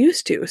relationships I'm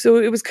used to. So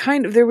it was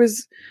kind of, there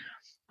was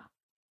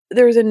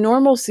a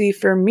normalcy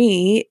for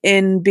me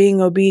in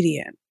being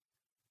obedient,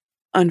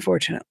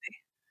 unfortunately.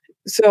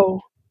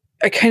 So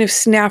I kind of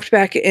snapped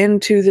back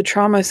into the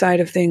trauma side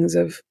of things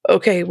of,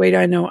 okay, wait,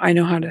 I know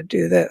how to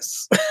do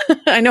this.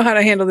 I know how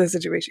to handle this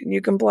situation.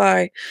 You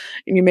comply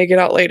and you make it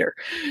out later.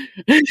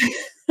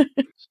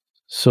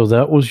 So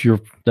that was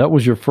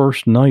your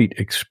first night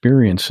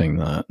experiencing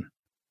that.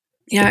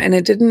 Yeah, and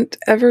it didn't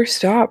ever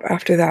stop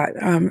after that.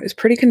 It was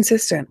pretty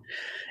consistent,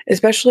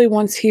 especially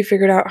once he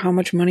figured out how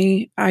much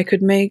money I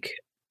could make.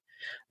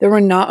 There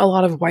were not a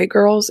lot of white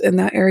girls in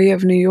that area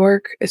of New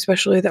York,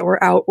 especially that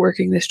were out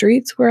working the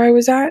streets where I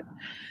was at.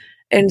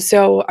 And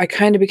so I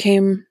kind of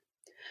became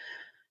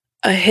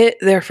a hit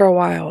there for a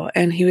while,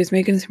 and he was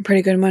making some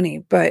pretty good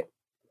money. But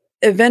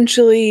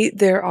eventually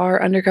there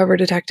are undercover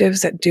detectives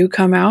that do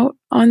come out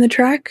on the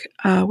track,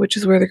 which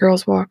is where the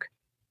girls walk.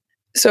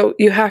 So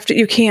you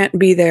can't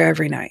be there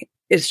every night.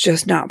 It's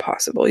just not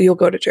possible. You'll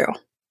go to jail.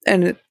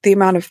 And the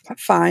amount of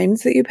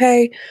fines that you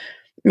pay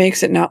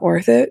makes it not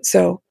worth it.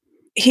 So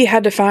he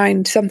had to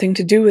find something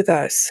to do with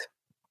us.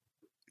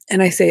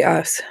 And I say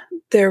us.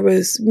 There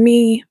was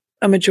me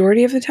a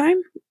majority of the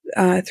time.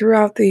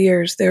 Throughout the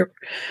years, there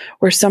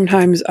were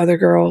sometimes other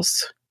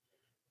girls.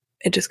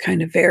 It just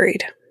kind of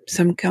varied.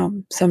 Some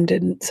come, some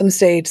didn't. Some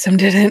stayed, some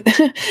didn't.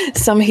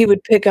 Some he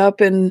would pick up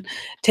and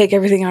take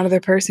everything out of their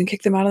purse and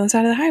kick them out on the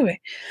side of the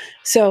highway.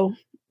 So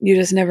you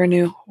just never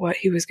knew what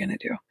he was going to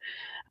do.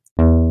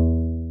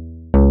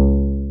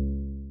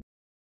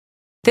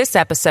 This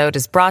episode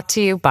is brought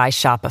to you by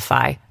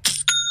Shopify.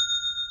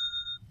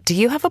 Do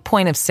you have a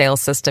point of sale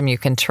system you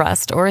can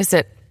trust, or is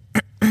it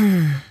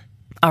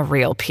a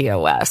real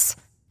POS?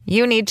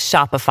 You need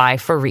Shopify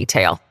for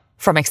retail.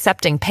 From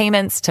accepting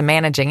payments to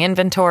managing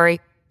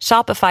inventory,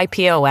 Shopify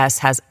POS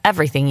has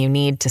everything you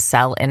need to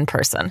sell in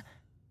person.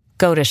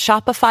 Go to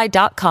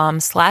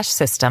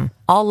shopify.com/system,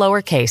 all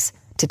lowercase,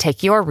 to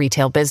take your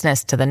retail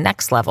business to the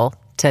next level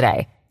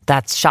today.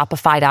 That's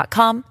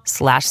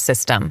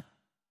shopify.com/system.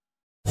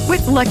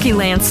 With Lucky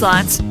Land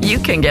Slots, you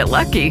can get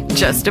lucky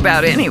just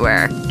about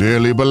anywhere.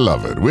 Dearly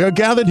beloved, we are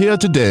gathered here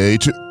today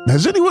to...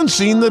 Has anyone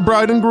seen the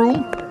bride and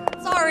groom?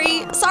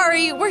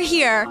 Sorry, we're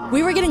here.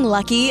 We were getting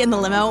lucky in the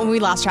limo and we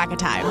lost track of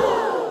time.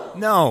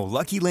 No,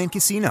 Lucky Land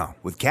Casino,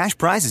 with cash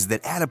prizes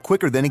that add up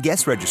quicker than a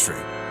guest registry.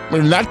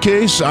 In that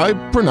case, I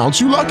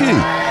pronounce you lucky.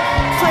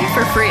 Play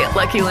for free at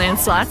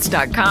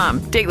LuckyLandSlots.com.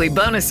 Daily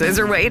bonuses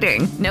are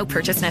waiting. No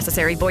purchase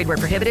necessary. Void where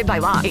prohibited by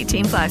law.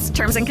 18+.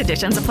 Terms and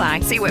conditions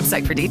apply. See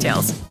website for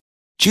details.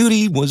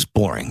 Judy was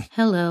boring.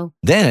 Hello.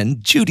 Then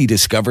Judy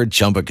discovered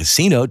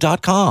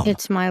ChumbaCasino.com.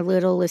 It's my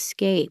little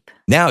escape.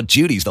 Now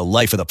Judy's the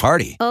life of the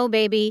party. Oh,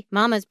 baby,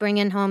 mama's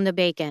bringing home the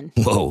bacon.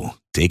 Whoa,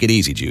 take it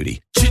easy,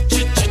 Judy.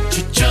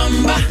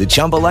 The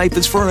Chumba life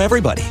is for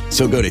everybody.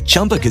 So go to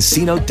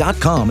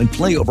ChumbaCasino.com and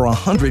play over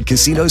 100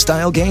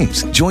 casino-style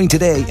games. Join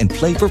today and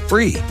play for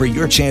free for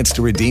your chance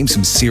to redeem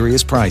some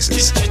serious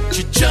prizes.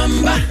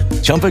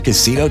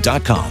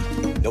 ChumbaCasino.com.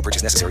 No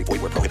purchase necessary.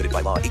 Void where prohibited by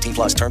law.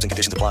 18+. Terms and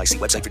conditions apply. See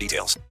website for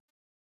details.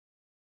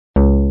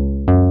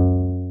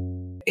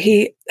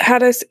 He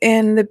had us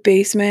in the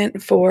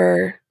basement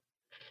for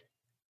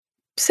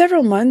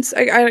several months.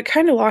 I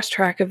kind of lost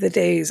track of the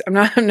days. I'm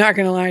not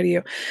going to lie to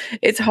you.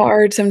 It's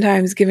hard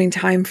sometimes giving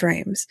time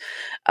frames,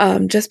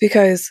 just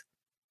because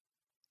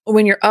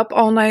when you're up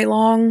all night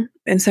long,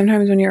 and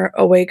sometimes when you're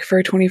awake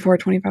for 24,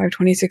 25,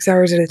 26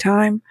 hours at a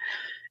time,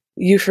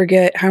 you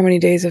forget how many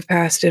days have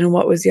passed and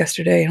what was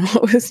yesterday and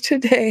what was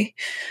today.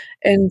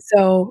 And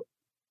so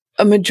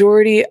a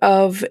majority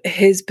of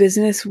his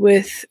business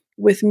with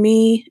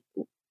me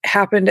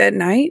happened at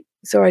night.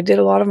 So I did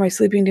a lot of my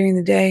sleeping during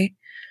the day.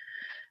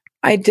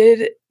 I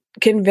did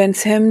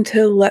convince him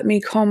to let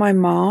me call my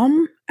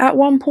mom at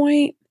one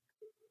point,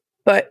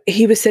 but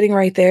he was sitting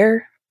right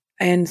there.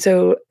 And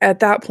so at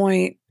that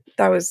point,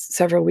 that was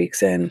several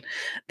weeks in,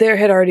 there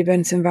had already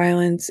been some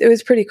violence. It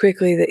was pretty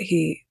quickly that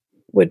he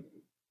would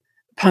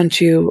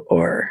punch you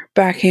or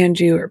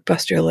backhand you or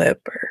bust your lip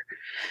or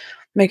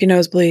make a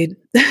nosebleed.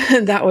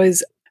 That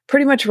was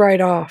pretty much right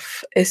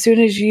off. As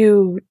soon as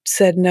you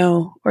said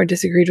no or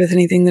disagreed with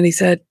anything that he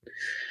said.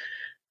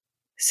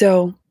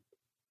 So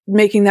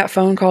making that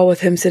phone call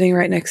with him sitting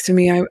right next to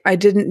me, I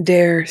didn't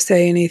dare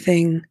say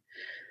anything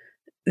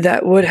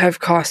that would have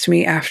cost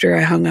me after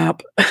I hung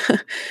up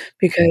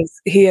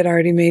because he had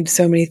already made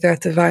so many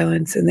threats of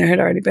violence and there had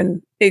already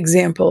been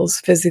examples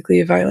physically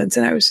of violence.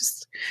 And I was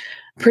just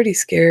pretty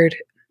scared.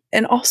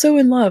 and also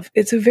in love.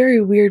 It's a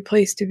very weird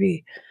place to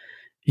be.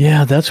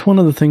 Yeah, that's one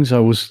of the things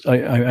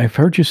I've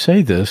heard you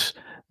say this,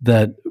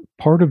 that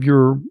part of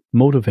your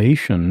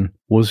motivation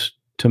was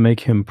to make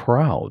him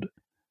proud.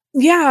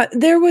 Yeah,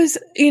 there was,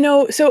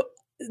 so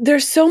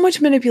there's so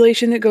much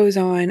manipulation that goes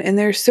on, and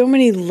there's so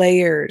many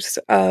layers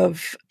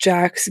of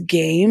Jack's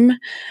game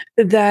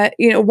that,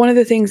 one of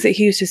the things that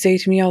he used to say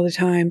to me all the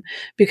time,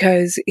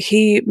 because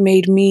he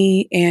made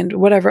me and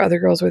whatever other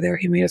girls were there,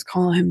 he made us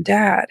call him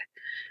dad.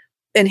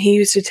 And he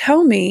used to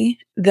tell me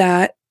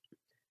that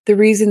the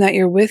reason that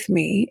you're with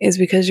me is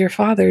because your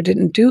father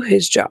didn't do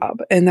his job,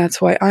 and that's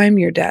why I'm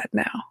your dad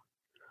now.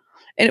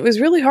 And it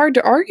was really hard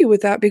to argue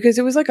with that because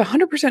it was like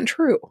 100%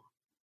 true.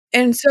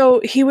 And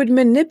so he would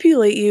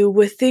manipulate you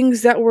with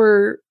things that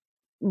were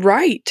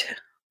right.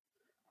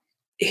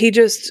 He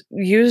just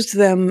used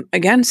them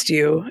against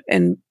you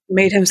and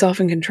made himself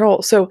in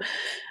control. So,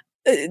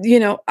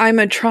 I'm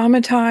a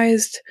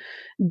traumatized,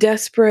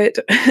 desperate,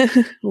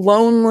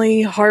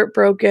 lonely,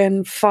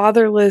 heartbroken,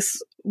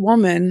 fatherless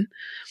woman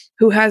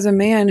who has a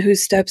man who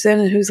steps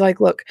in and who's like,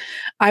 look,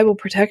 I will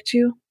protect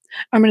you.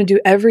 I'm going to do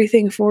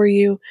everything for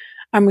you.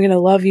 I'm going to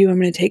love you. I'm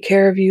going to take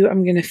care of you.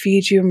 I'm going to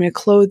feed you. I'm going to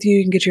clothe you.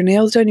 You can get your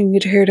nails done. You can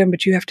get your hair done,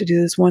 but you have to do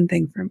this one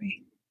thing for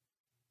me.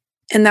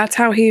 And that's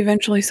how he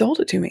eventually sold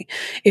it to me.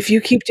 If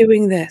you keep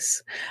doing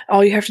this,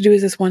 all you have to do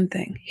is this one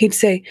thing. He'd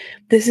say,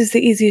 this is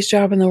the easiest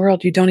job in the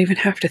world. You don't even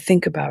have to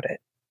think about it.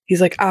 He's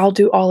like, I'll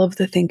do all of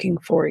the thinking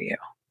for you.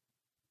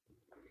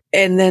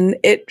 And then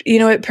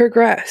it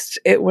progressed.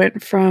 It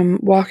went from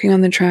walking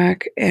on the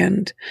track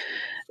and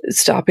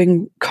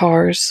stopping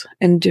cars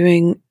and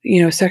doing,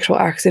 sexual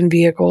acts in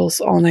vehicles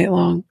all night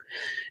long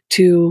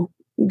to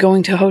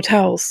going to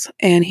hotels.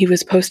 And he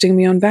was posting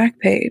me on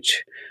Backpage,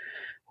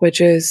 which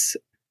is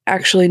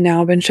actually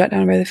now been shut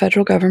down by the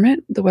federal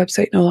government. The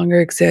website no longer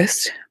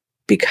exists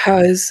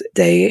because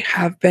they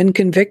have been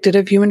convicted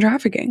of human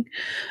trafficking.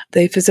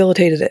 They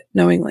facilitated it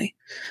knowingly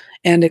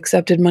and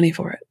accepted money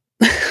for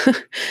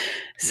it.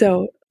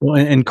 So,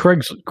 well, and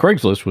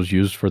Craigslist was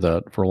used for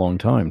that for a long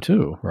time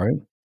too, right?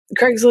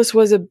 Craigslist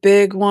was a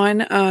big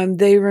one.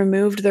 They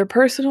removed their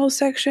personal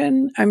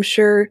section. I'm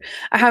sure,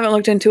 I haven't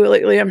looked into it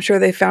lately. I'm sure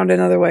they found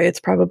another way.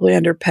 It's probably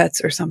under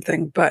pets or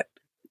something. But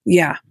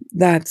yeah,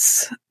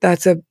 that's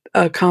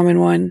a common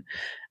one.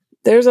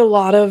 There's a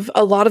lot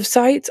of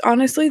sites.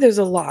 Honestly, there's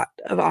a lot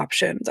of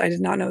options. I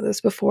did not know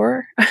this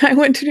before I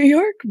went to New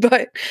York,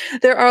 but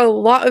there are a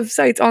lot of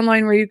sites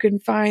online where you can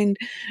find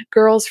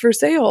girls for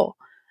sale.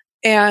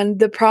 And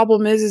the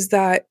problem is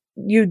that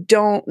you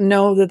don't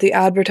know that the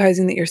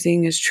advertising that you're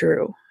seeing is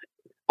true.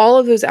 All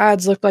of those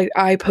ads looked like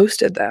I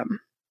posted them.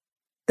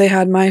 They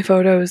had my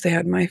photos, they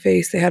had my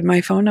face, they had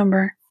my phone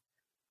number.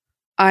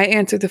 I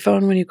answered the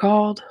phone when you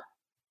called.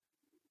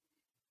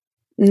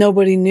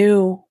 Nobody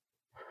knew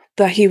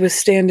that he was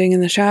standing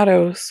in the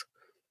shadows,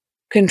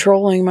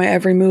 controlling my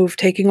every move,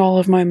 taking all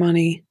of my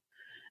money,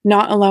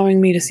 not allowing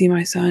me to see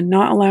my son,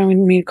 not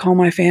allowing me to call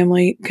my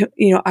family,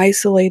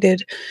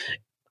 isolated,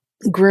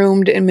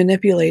 groomed and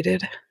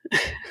manipulated,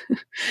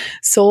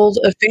 sold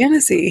a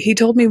fantasy. He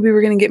told me we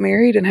were going to get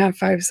married and have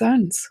 5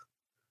 sons.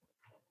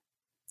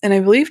 And I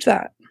believed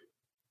that.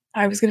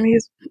 I was going to be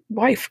his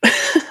wife.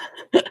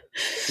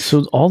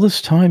 So all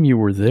this time you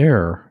were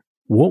there,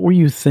 what were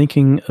you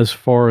thinking as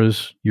far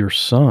as your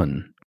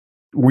son?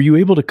 Were you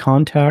able to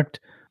contact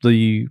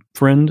the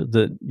friend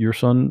that your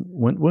son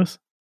went with?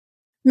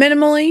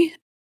 Minimally.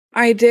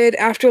 I did.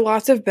 After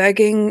lots of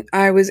begging,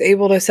 I was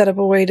able to set up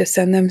a way to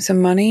send them some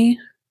money.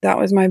 That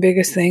was my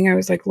biggest thing. I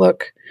was like,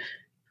 look,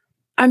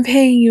 I'm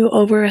paying you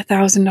over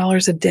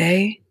 $1,000 a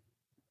day.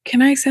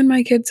 Can I send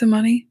my kid some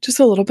money? Just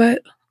a little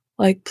bit,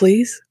 like,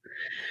 please.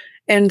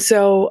 And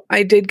so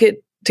I did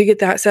get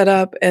that set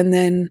up. And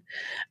then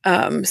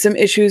some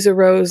issues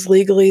arose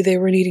legally. They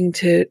were needing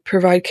to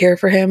provide care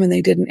for him and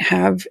they didn't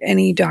have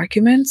any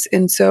documents.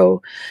 And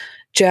so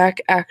Jack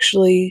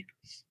actually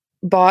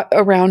bought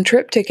a round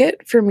trip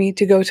ticket for me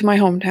to go to my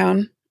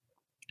hometown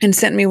and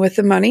sent me with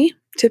the money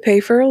to pay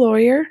for a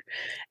lawyer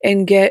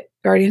and get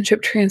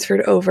guardianship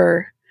transferred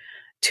over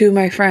to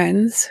my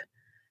friends.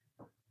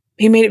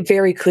 He made it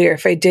very clear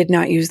if I did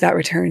not use that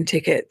return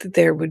ticket that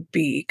there would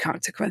be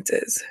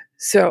consequences.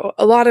 So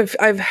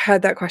I've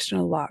had that question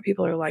a lot.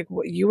 People are like,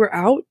 what, you were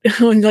out?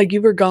 Like,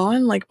 you were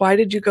gone? Like, why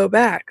did you go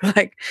back?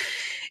 Like,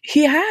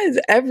 he has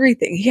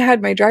everything. He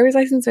had my driver's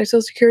license, my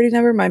social security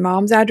number, my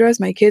mom's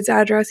address, my kid's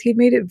address. He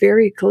made it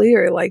very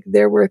clear, like,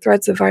 there were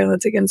threats of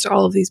violence against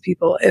all of these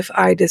people if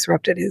I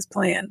disrupted his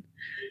plan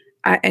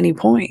at any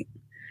point.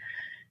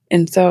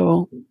 And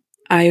so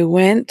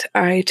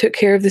I took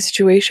care of the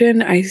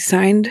situation. I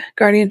signed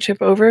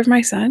guardianship over of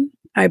my son.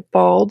 I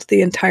bawled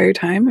the entire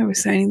time I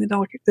was signing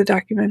the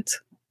documents.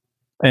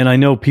 And I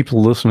know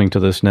people listening to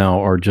this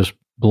now are just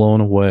blown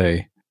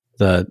away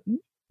that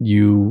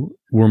you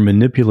were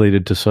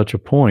manipulated to such a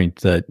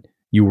point that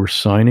you were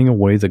signing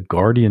away the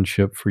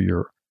guardianship for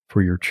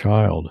your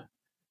child.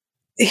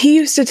 He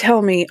used to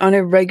tell me on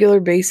a regular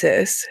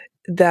basis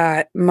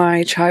that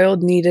my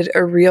child needed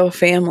a real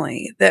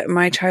family, that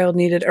my child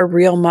needed a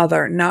real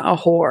mother, not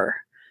a whore.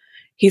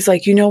 He's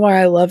like, you know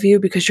why I love you?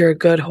 Because you're a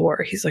good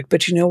whore. He's like,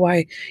 but you know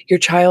why your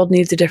child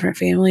needs a different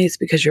family? It's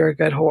because you're a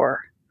good whore.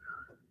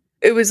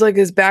 It was like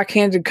this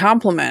backhanded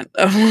compliment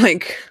of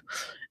like,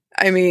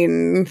 I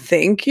mean,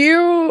 thank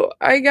you,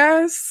 I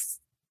guess.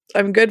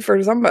 I'm good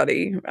for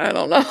somebody. I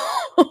don't know.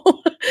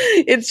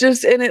 It's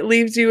just, and it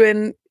leaves you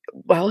in,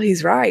 well,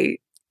 he's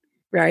right?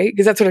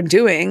 Because that's what I'm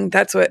doing.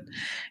 That's what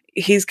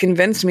he's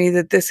convinced me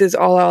that this is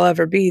all I'll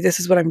ever be. This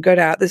is what I'm good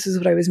at. This is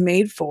what I was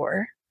made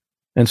for.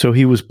 And so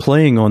he was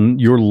playing on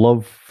your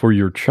love for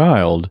your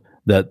child,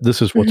 that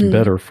this is what's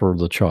better for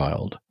the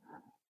child.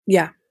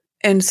 Yeah.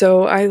 And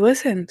so I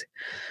listened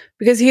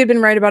because he had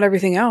been right about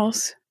everything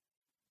else.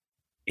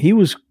 He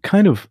was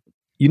kind of,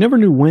 you never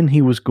knew when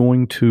he was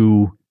going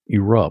to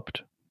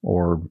erupt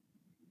or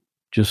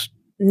just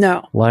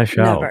lash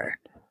out.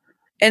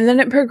 And then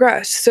it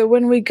progressed. So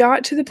when we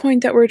got to the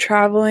point that we're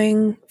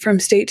traveling from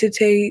state to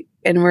state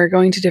and we're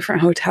going to different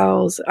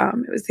hotels, I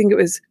think it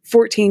was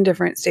 14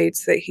 different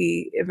states that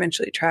he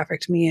eventually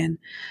trafficked me in.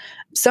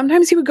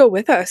 Sometimes he would go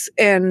with us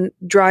and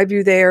drive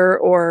you there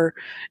or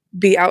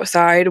be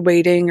outside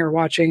waiting or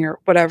watching or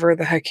whatever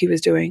the heck he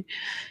was doing.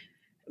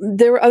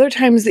 There were other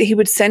times that he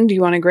would send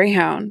you on a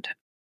Greyhound.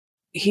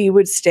 He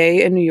would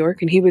stay in New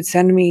York and he would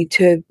send me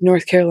to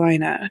North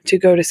Carolina to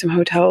go to some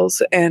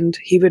hotels, and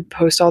he would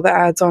post all the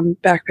ads on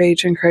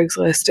Backpage and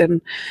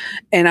Craigslist,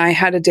 and I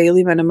had a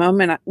daily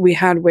minimum, and we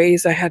had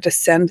ways I had to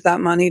send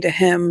that money to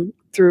him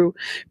through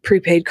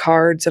prepaid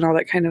cards and all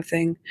that kind of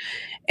thing.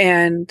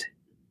 And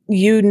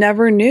you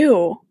never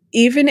knew,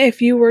 even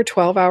if you were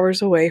 12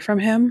 hours away from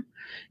him,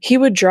 he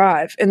would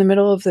drive in the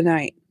middle of the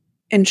night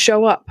and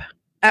show up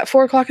at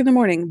 4:00 in the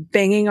morning,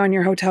 banging on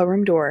your hotel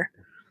room door.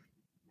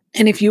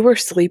 And if you were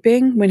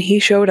sleeping when he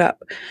showed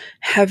up,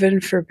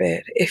 heaven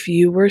forbid, if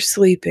you were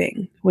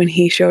sleeping when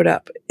he showed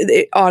up,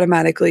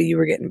 automatically you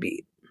were getting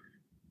beat.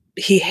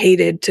 He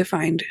hated to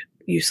find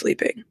you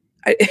sleeping.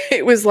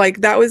 It was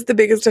like, that was the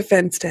biggest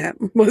offense to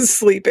him, was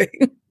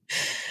sleeping.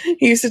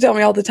 He used to tell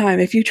me all the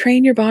time, if you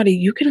train your body,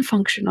 you can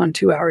function on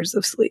 2 hours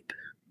of sleep.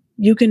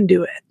 You can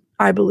do it.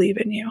 I believe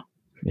in you.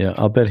 Yeah,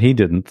 I'll bet he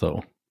didn't,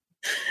 though.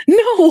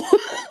 No.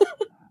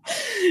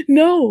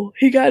 No,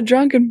 he got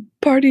drunk and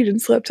partied and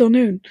slept till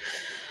noon.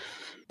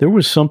 There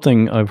was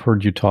something I've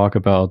heard you talk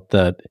about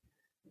that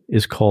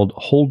is called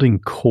holding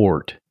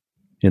court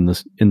in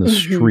the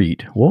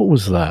street. What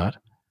was that?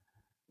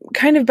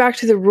 Kind of back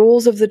to the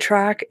rules of the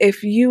track.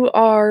 If you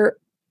are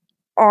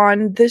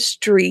on the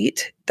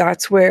street,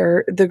 that's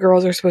where the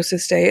girls are supposed to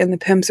stay, and the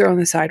pimps are on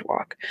the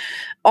sidewalk.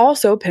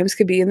 Also, pimps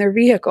could be in their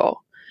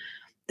vehicle.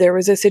 There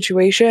was a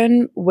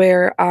situation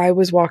where I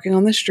was walking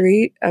on the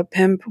street. A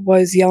pimp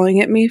was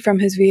yelling at me from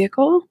his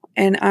vehicle,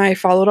 and I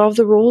followed all of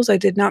the rules. I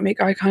did not make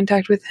eye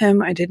contact with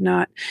him. I did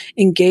not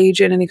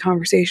engage in any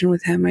conversation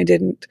with him. I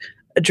didn't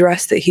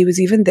address that he was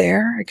even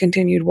there. I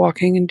continued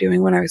walking and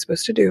doing what I was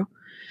supposed to do.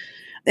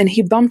 And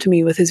he bumped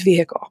me with his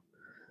vehicle,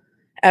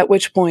 at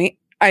which point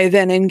I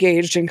then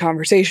engaged in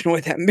conversation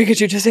with him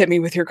because you just hit me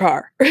with your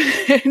car.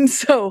 And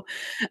so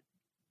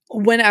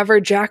whenever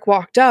Jack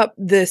walked up,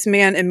 this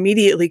man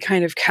immediately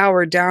kind of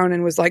cowered down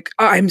and was like,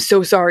 oh, I'm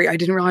so sorry. I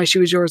didn't realize she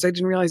was yours. I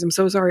didn't realize. I'm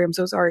so sorry. I'm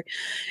so sorry.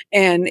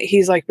 And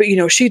he's like, but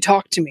she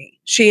talked to me.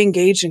 She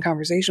engaged in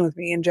conversation with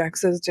me. And Jack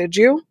says, did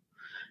you?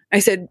 I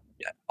said,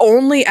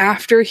 only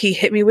after he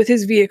hit me with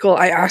his vehicle,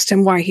 I asked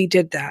him why he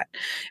did that.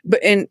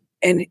 But, and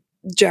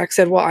Jack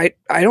said, well,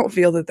 I don't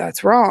feel that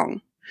that's wrong.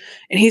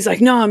 And he's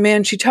like, no,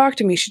 man, she talked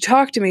to me. She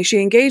talked to me. She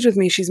engaged with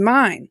me. She's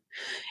mine.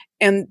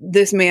 And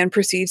this man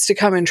proceeds to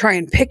come and try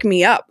and pick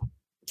me up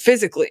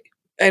physically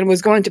and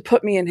was going to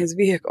put me in his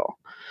vehicle.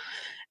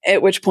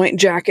 At which point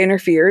Jack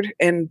interfered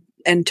and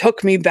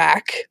took me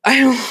back.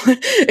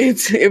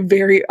 It's a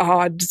very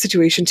odd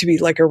situation to be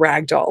like a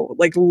rag doll,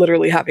 like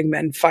literally having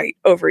men fight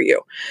over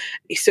you.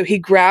 So he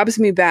grabs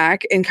me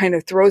back and kind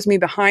of throws me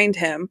behind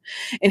him.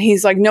 And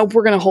he's like, nope,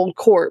 we're going to hold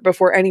court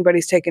before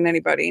anybody's taking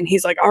anybody. And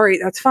he's like, all right,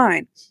 that's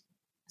fine.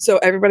 So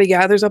everybody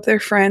gathers up their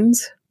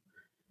friends.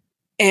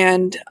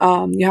 And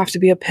you have to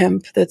be a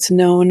pimp that's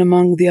known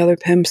among the other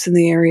pimps in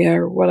the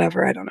area or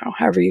whatever. I don't know,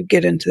 however you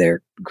get into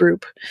their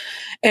group.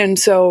 And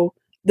so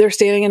they're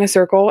standing in a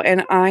circle,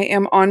 and I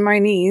am on my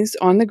knees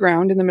on the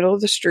ground in the middle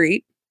of the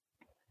street.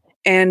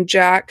 And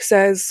Jack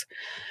says,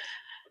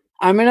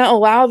 I'm going to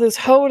allow this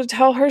hoe to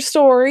tell her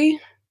story.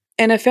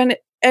 And if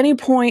at any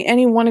point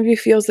any one of you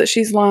feels that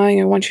she's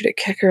lying, I want you to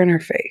kick her in her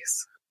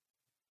face.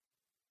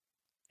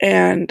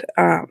 And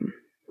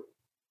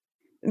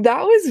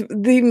that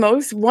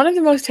was one of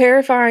the most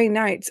terrifying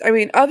nights. I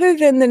mean, other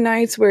than the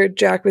nights where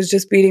Jack was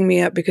just beating me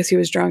up because he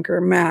was drunk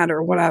or mad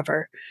or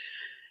whatever,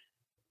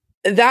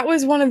 that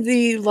was one of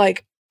the,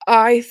 like,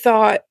 I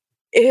thought,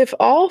 if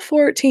all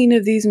 14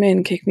 of these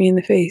men kick me in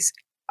the face,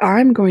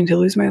 I'm going to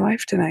lose my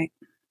life tonight.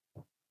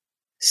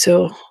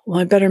 So, well,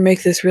 I better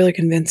make this really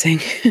convincing.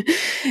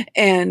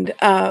 And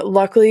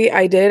luckily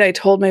I did. I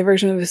told my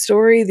version of the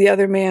story. The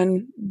other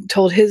man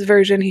told his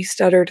version. He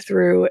stuttered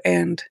through,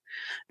 and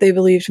they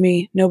believed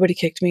me. Nobody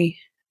kicked me.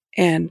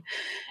 And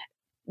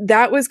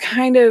that was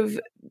kind of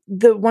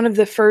one of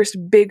the first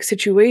big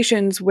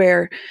situations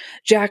where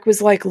Jack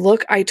was like,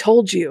 "Look, I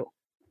told you."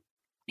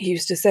 He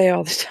used to say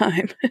all the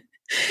time,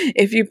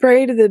 if you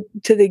pray to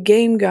the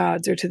game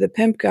gods or to the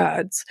pimp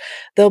gods,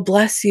 they'll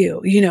bless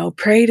you.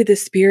 Pray to the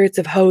spirits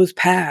of hoes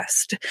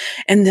past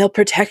and they'll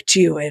protect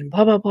you and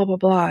blah, blah, blah, blah,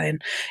 blah.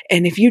 And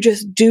if you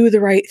just do the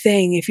right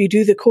thing, if you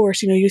do the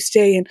course, you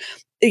stay and,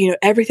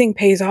 everything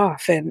pays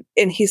off. And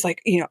he's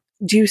like,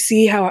 do you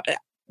see how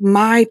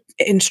my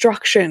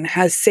instruction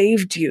has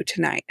saved you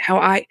tonight? How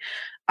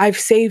I've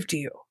saved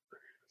you.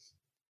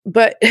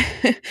 But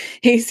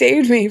he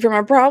saved me from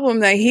a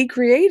problem that he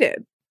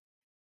created.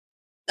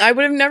 I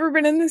would have never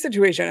been in this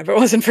situation if it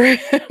wasn't for him.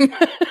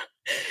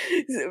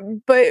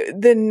 But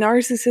the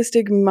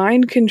narcissistic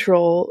mind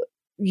control,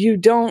 you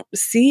don't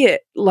see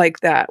it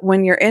like that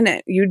when you're in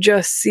it. You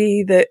just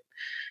see that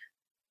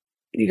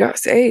you got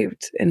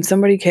saved and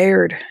somebody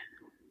cared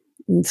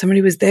and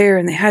somebody was there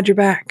and they had your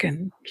back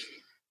and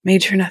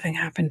made sure nothing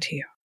happened to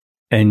you.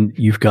 And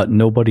you've got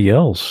nobody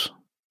else.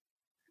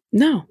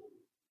 No.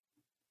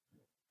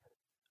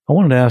 I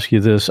wanted to ask you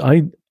this.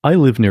 I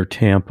live near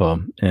Tampa,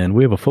 and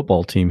we have a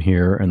football team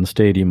here and the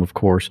stadium, of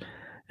course.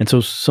 And so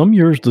some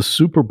years the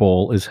Super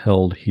Bowl is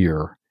held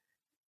here.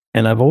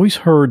 And I've always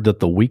heard that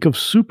the week of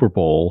Super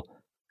Bowl,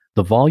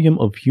 the volume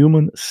of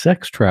human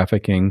sex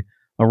trafficking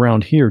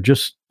around here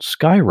just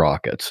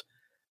skyrockets.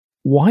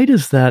 Why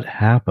does that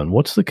happen?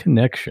 What's the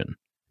connection?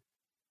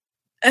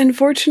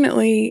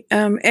 Unfortunately,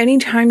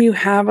 anytime you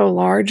have a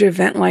large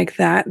event like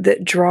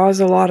that draws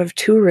a lot of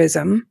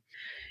tourism,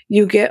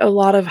 you get a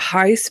lot of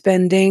high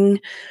spending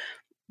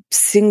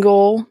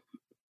single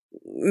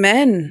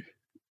men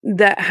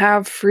that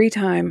have free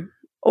time,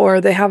 or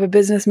they have a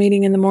business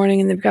meeting in the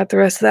morning and they've got the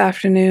rest of the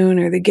afternoon,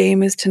 or the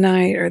game is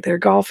tonight, or they're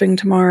golfing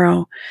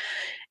tomorrow.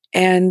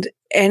 And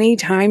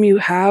anytime you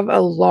have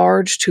a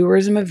large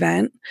tourism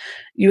event,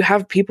 you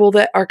have people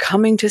that are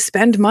coming to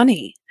spend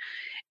money.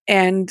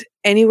 And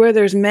anywhere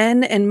there's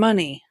men and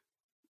money,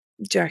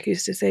 Jack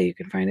used to say, you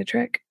can find a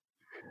trick.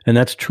 And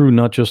that's true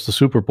not just the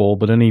Super Bowl,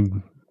 but any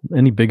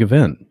big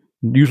event,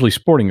 usually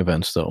sporting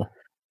events, though.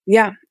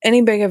 Yeah,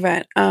 any big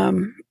event.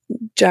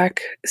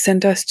 Jack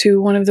sent us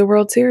to one of the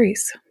World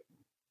Series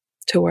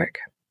to work.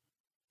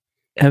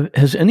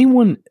 Has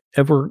anyone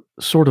ever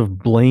sort of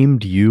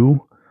blamed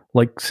you,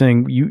 like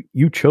saying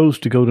you chose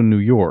to go to New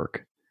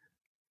York?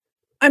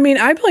 I mean,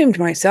 I blamed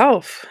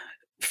myself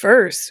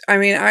first. I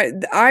mean,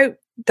 I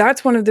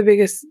that's one of the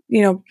biggest,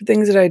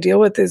 things that I deal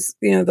with is,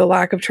 the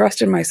lack of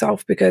trust in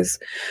myself, because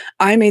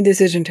I made the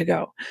decision to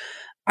go.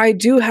 I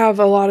do have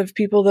a lot of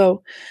people,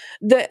 though,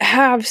 that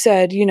have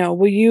said,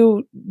 well,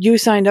 you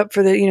signed up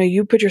for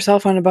you put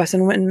yourself on a bus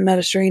and went and met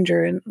a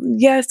stranger. And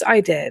yes,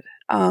 I did.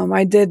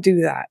 I did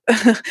do that.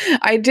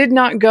 I did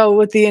not go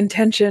with the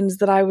intentions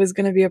that I was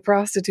going to be a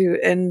prostitute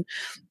and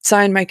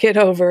sign my kid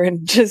over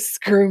and just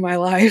screw my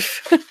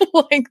life.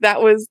 Like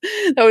that was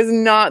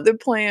not the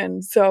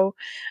plan. So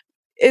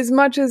as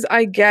much as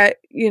I get,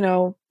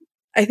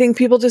 I think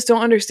people just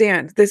don't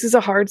understand. This is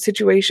a hard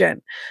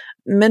situation.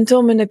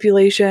 Mental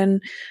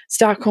manipulation,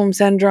 Stockholm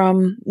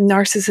syndrome,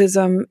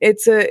 narcissism.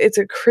 It's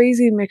a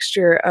crazy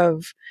mixture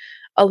of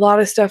a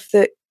lot of stuff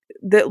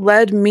that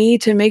led me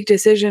to make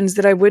decisions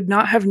that I would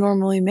not have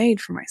normally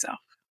made for myself.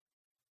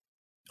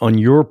 On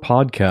your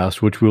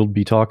podcast, which we'll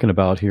be talking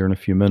about here in a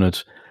few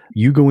minutes,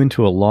 you go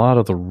into a lot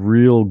of the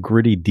real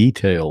gritty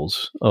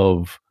details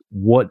of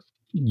what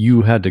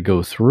you had to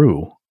go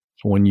through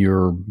when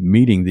you're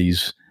meeting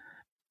these,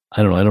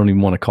 I don't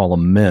even want to call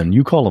them men.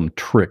 You call them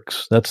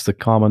tricks. That's the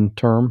common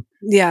term?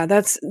 Yeah,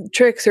 that's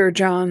tricks or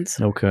Johns.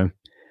 Okay.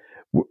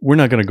 We're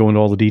not going to go into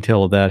all the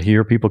detail of that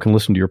here. People can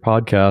listen to your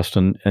podcast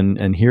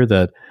and hear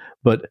that.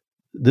 But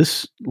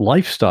this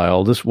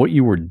lifestyle, what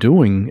you were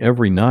doing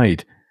every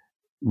night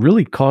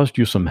really caused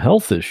you some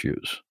health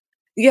issues.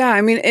 Yeah,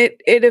 I mean,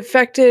 it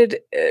affected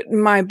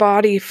my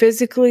body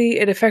physically.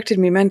 It affected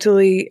me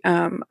mentally.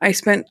 I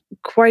spent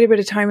quite a bit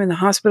of time in the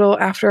hospital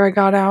after I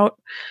got out.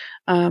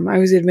 I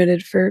was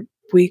admitted for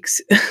weeks.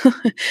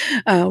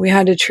 We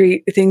had to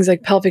treat things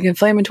like pelvic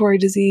inflammatory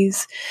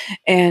disease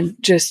and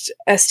just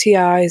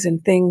STIs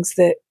and things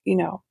that,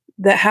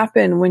 that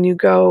happen when you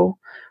go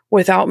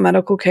without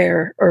medical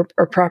care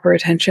or proper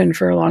attention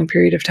for a long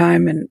period of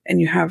time,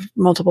 and you have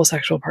multiple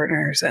sexual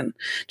partners and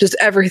just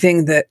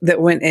everything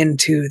that went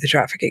into the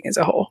trafficking as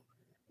a whole.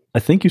 I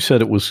think you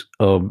said it was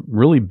a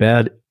really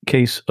bad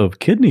case of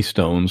kidney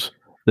stones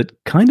that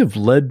kind of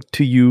led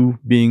to you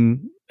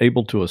being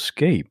able to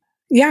escape.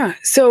 Yeah.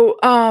 So,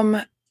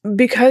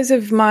 because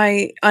of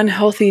my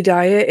unhealthy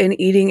diet and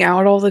eating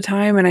out all the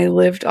time, and I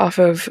lived off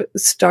of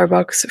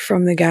Starbucks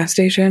from the gas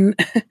station,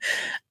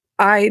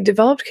 I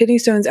developed kidney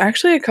stones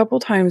actually a couple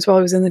times while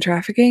I was in the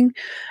trafficking.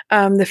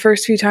 The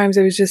first few times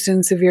I was just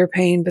in severe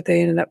pain, but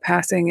they ended up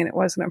passing and it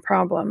wasn't a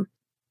problem.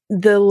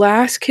 The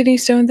last kidney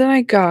stone that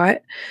I got,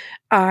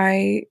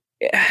 I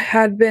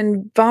had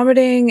been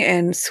vomiting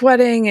and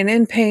sweating and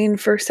in pain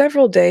for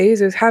several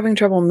days. I was having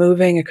trouble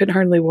moving. I couldn't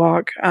hardly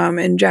walk.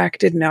 And Jack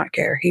did not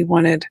care.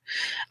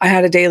 I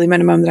had a daily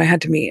minimum that I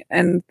had to meet.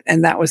 And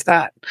that was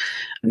that,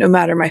 no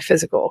matter my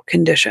physical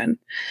condition.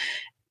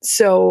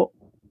 So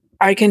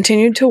I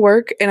continued to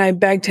work and I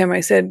begged him. I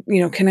said,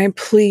 can I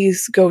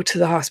please go to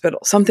the hospital?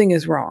 Something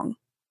is wrong.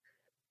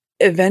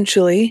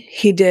 Eventually,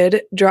 he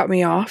did drop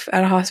me off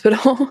at a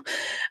hospital.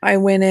 I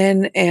went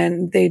in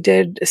and they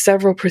did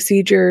several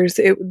procedures.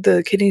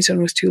 The kidney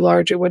stone was too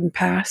large. It wouldn't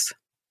pass.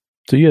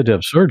 So you had to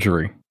have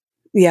surgery.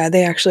 Yeah,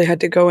 they actually had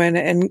to go in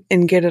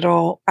and get it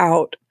all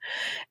out.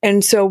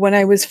 And so when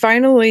I was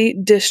finally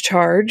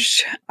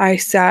discharged, I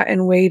sat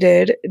and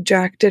waited.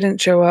 Jack didn't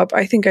show up.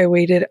 I think I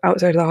waited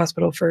outside of the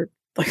hospital for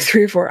like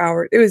 3 or 4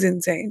 hours. It was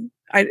insane.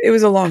 It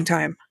was a long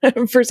time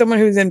for someone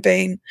who's in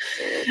pain.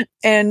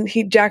 And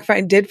Jack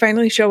did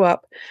finally show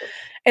up.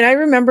 And I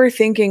remember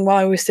thinking while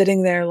I was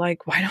sitting there,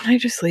 like, why don't I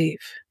just leave?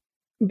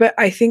 But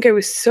I think I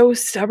was so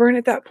stubborn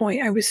at that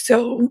point.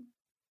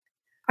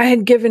 I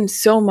had given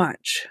so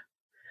much.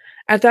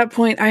 At that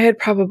point, I had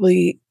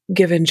probably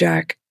given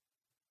Jack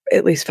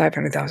at least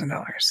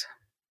 $500,000.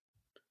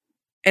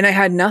 And I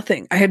had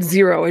nothing. I had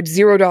zero. I had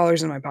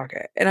 $0 in my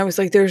pocket. And I was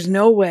like, there's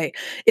no way.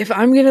 If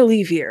I'm going to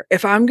leave here,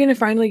 if I'm going to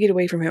finally get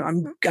away from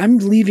him, I'm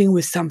leaving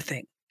with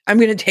something. I'm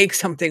going to take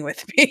something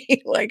with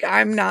me. Like,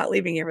 I'm not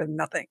leaving here with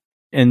nothing.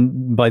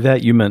 And by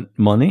that, you meant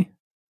money?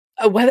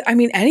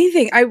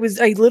 Anything. I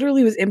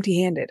literally was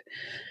empty-handed.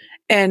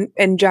 And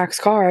Jack's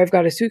car, I've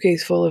got a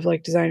suitcase full of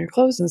like designer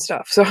clothes and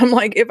stuff. So I'm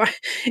like,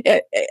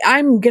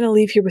 I'm going to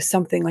leave here with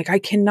something. Like, I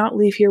cannot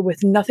leave here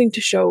with nothing to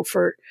show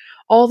for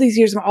all these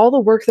years, all the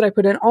work that I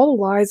put in, all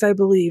the lies I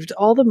believed,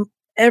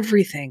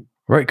 everything.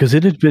 Right, because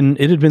it had been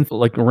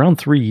like around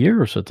 3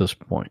 years at this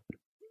point.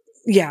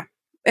 Yeah,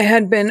 it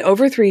had been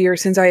over 3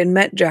 years since I had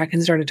met Jack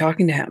and started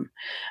talking to him,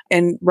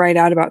 and right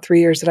at about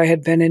 3 years that I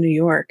had been in New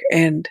York,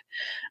 and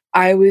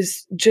I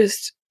was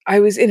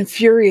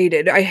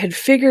infuriated. I had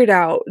figured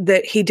out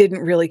that he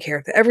didn't really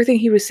care. That everything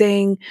he was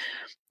saying,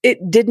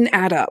 it didn't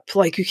add up.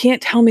 Like, you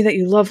can't tell me that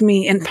you love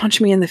me and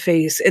punch me in the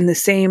face in the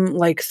same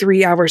like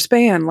 3-hour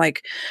span.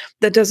 Like,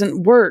 that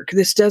doesn't work.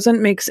 This doesn't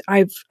make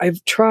I've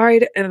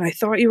tried and I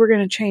thought you were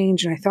going to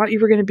change and I thought you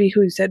were going to be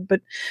who you said.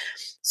 But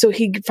so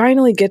he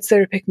finally gets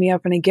there to pick me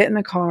up and I get in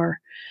the car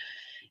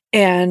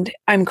and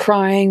I'm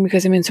crying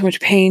because I'm in so much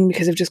pain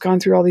because I've just gone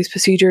through all these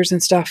procedures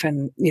and stuff.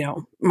 And,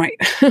 my,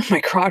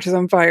 my crotch is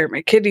on fire.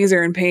 My kidneys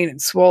are in pain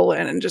and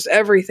swollen and just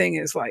everything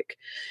is like.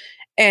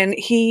 And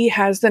he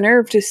has the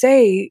nerve to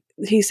say,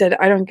 he said,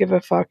 I don't give a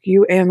fuck.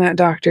 You and that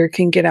doctor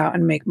can get out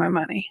and make my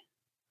money.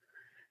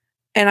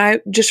 And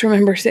I just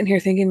remember sitting here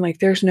thinking, like,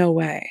 there's no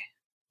way.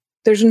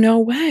 There's no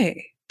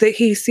way that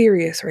he's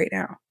serious right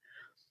now.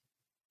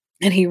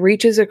 And he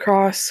reaches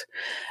across.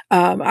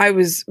 I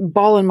was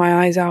bawling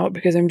my eyes out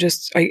because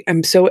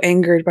I'm so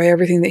angered by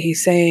everything that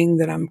he's saying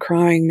that I'm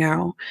crying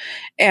now.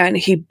 And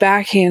he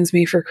backhands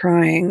me for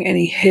crying and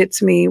he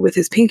hits me with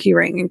his pinky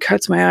ring and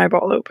cuts my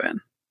eyeball open.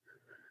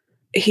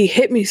 He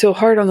hit me so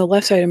hard on the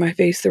left side of my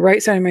face, the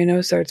right side of my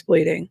nose starts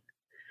bleeding.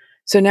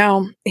 So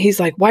now he's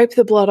like, wipe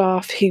the blood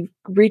off. He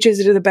reaches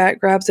into the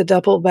back, grabs a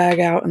duffel bag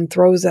out and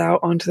throws it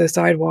out onto the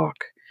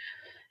sidewalk.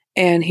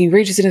 And he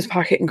reaches in his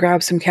pocket and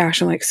grabs some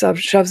cash and like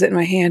shoves it in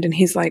my hand. And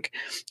he's like,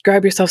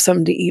 grab yourself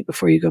something to eat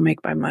before you go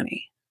make my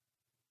money.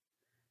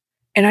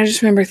 And I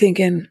just remember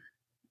thinking,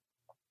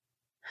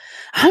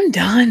 I'm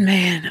done,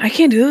 man. I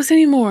can't do this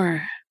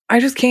anymore.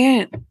 I just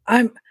can't.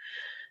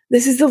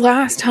 This is the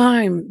last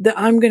time that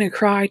I'm going to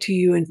cry to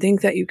you and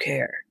think that you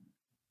care.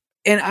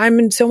 And I'm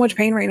in so much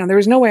pain right now. There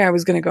was no way I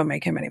was going to go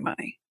make him any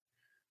money.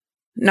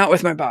 Not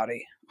with my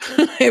body.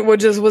 It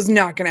was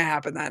not going to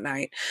happen that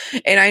night.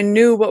 And I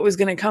knew what was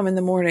going to come in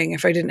the morning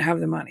if I didn't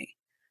have the money.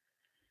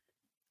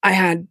 I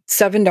had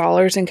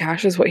 $7 in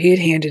cash is what he had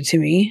handed to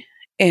me.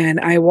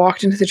 And I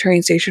walked into the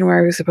train station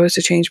where I was supposed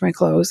to change my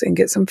clothes and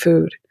get some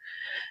food.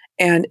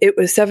 And it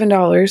was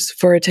 $7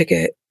 for a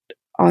ticket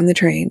on the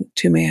train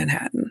to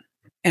Manhattan.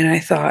 And I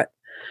thought,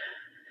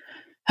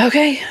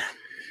 okay,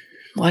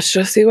 let's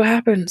just see what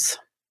happens.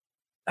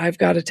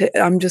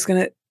 I'm just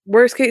going to,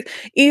 worst case,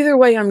 either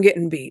way, I'm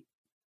getting beat.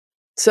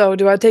 So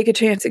do I take a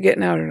chance at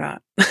getting out or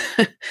not?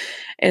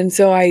 And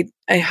so I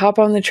hop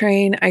on the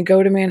train. I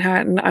go to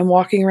Manhattan. I'm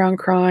walking around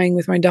crying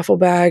with my duffel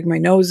bag. My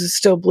nose is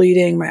still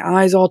bleeding. My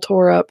eyes all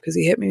tore up because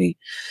he hit me.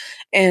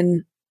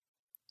 And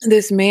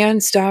this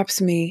man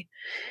stops me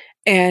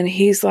and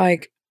he's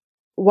like,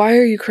 why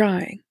are you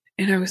crying?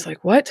 And I was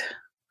like, what?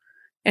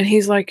 And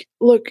he's like,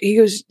 look, he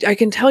goes, I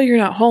can tell you're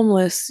not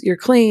homeless. You're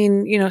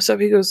clean,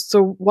 stuff. He goes,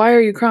 so why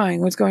are you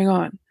crying? What's going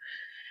on?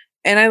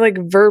 And I like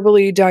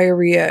verbally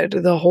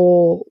diarrheaed the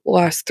whole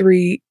last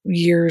 3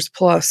 years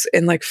plus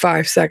in like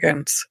 5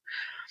 seconds.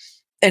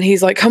 And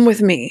he's like, come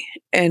with me.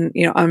 And,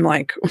 I'm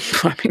like,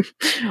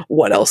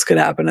 what else could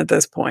happen at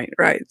this point?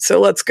 Right.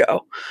 So let's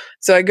go.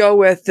 So I go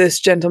with this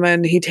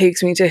gentleman. He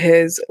takes me to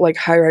his like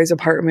high-rise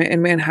apartment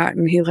in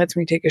Manhattan. He lets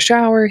me take a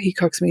shower. He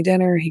cooks me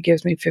dinner. He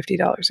gives me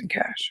 $50 in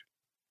cash.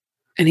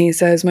 And he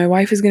says, my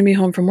wife is going to be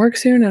home from work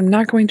soon. And I'm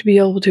not going to be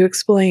able to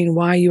explain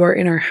why you are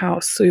in our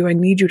house. So I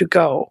need you to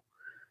go.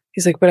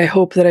 He's like, but I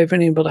hope that I've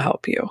been able to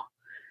help you.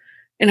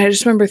 And I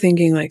just remember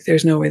thinking, like,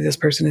 there's no way this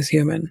person is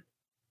human.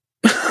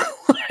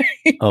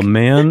 A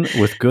man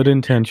with good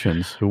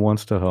intentions who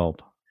wants to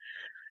help.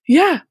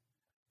 Yeah.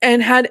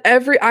 And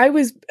I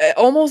was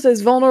almost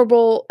as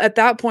vulnerable at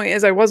that point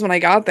as I was when I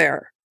got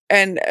there.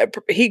 And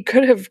he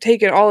could have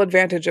taken all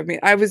advantage of me.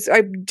 I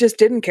just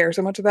didn't care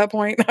so much at that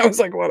point. I was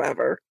like,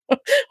 whatever,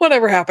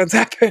 whatever happens,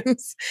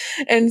 happens.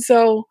 And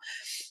so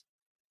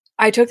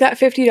I took that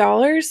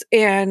 $50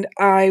 and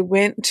I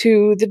went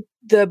to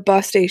the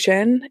bus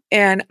station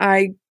and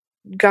I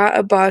got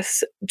a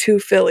bus to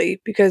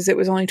Philly because it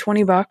was only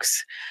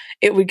 $20.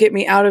 It would get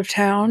me out of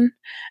town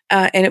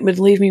and it would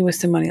leave me with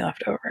some money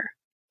left over.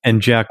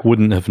 And Jack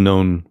wouldn't have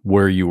known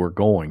where you were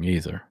going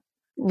either.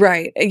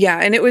 Right. Yeah.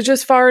 And it was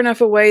just far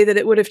enough away that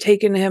it would have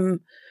taken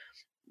him.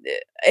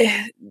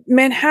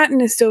 Manhattan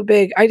is so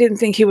big. I didn't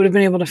think he would have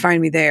been able to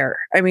find me there.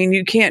 I mean,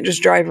 you can't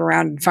just drive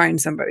around and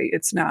find somebody.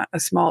 It's not a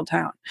small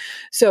town.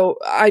 So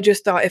I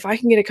just thought if I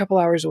can get a couple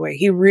hours away,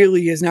 he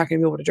really is not going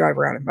to be able to drive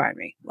around and find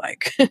me.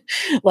 Like,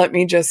 let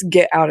me just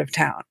get out of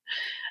town.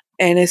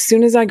 And as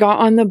soon as I got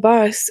on the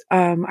bus,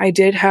 I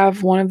did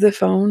have one of the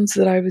phones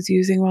that I was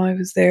using while I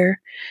was there.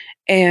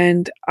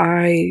 And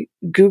I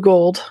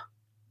Googled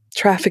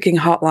trafficking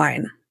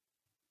hotline.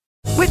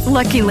 With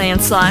Lucky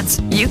Land Slots,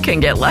 you can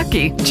get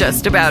lucky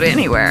just about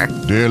anywhere.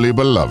 Dearly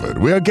beloved,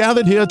 we are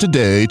gathered here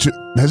today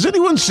to... Has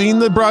anyone seen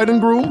the bride and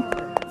groom?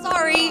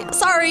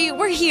 Sorry,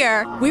 we're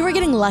here. We were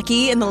getting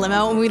lucky in the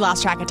limo and we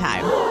lost track of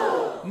time.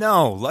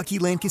 No, Lucky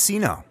Land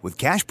Casino, with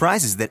cash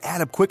prizes that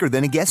add up quicker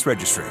than a guest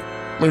registry.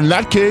 In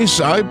that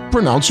case, I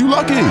pronounce you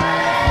lucky.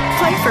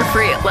 Play for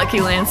free at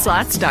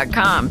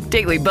LuckyLandSlots.com.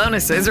 Daily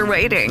bonuses are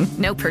waiting.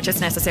 No purchase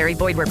necessary.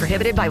 Void where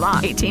prohibited by law.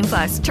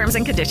 18+. Terms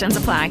and conditions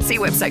apply. See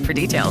website for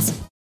details.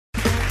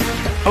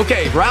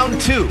 Okay, round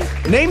two.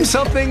 Name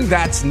something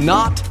that's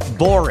not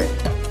boring.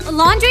 A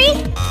laundry?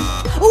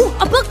 Ooh,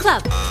 a book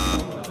club.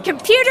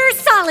 Computer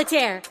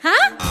solitaire,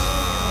 huh?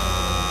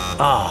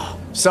 Ah,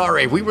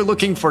 sorry. We were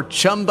looking for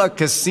Chumba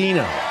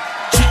Casino.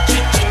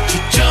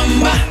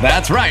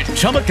 That's right.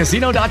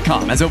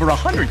 ChumbaCasino.com has over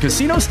 100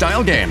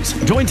 casino-style games.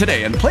 Join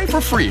today and play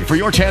for free for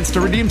your chance to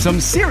redeem some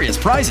serious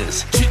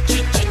prizes.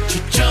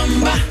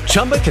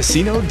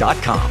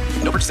 ChumbaCasino.com.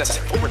 No purchase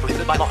necessary. Void where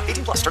prohibited by law.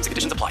 18+. Terms and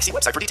conditions apply. See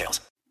website for details.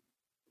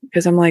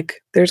 Because I'm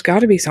like, there's got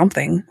to be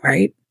something,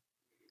 right?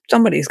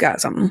 Somebody's got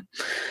something.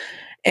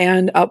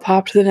 And up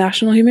popped the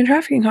National Human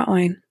Trafficking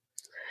Hotline.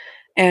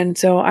 And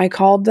so I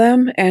called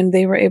them and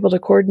they were able to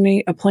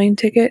coordinate a plane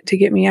ticket to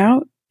get me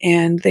out.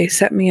 And they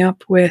set me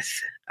up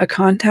with a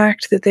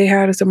contact that they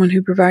had as someone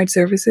who provides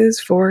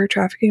services for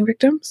trafficking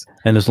victims.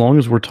 And as long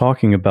as we're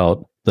talking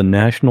about the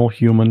National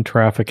Human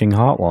Trafficking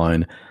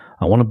Hotline,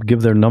 I want to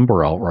give their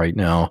number out right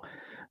now.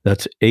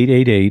 That's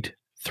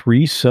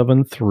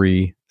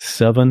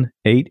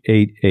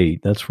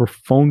 888-373-7888. That's for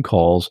phone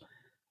calls,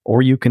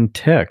 or you can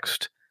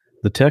text.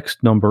 The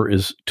text number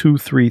is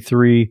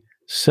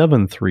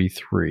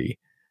 233-733.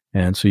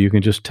 And so you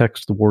can just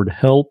text the word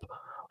help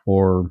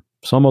or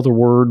some other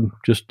word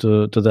just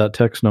to that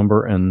text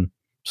number, and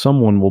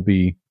someone will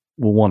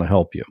want to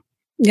help you.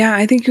 Yeah,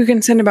 I think you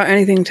can send about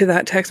anything to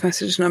that text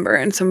message number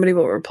and somebody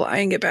will reply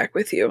and get back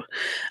with you.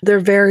 They're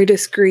very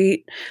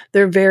discreet.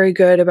 They're very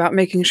good about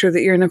making sure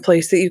that you're in a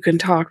place that you can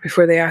talk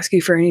before they ask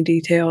you for any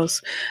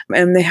details.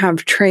 And they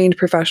have trained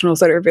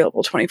professionals that are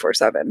available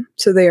 24/7.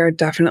 So they are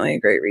definitely a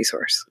great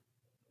resource.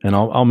 And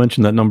I'll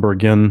mention that number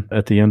again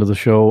at the end of the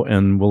show,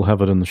 and we'll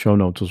have it in the show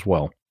notes as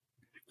well.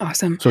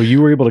 Awesome. So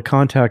you were able to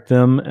contact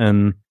them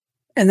and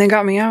they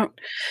got me out.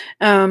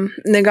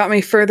 They got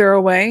me further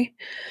away.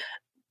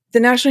 The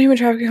National Human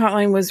Trafficking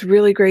Hotline was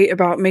really great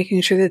about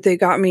making sure that they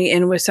got me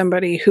in with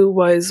somebody who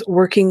was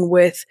working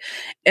with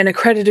an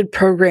accredited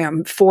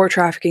program for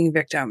trafficking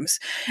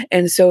victims.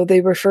 And so they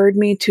referred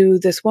me to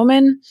this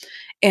woman,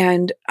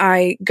 and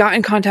I got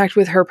in contact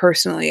with her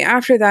personally.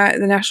 After that,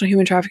 the National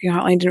Human Trafficking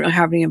Hotline didn't really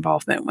have any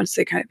involvement once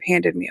they kind of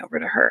handed me over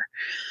to her.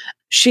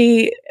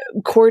 She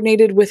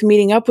coordinated with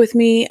meeting up with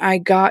me. I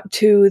got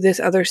to this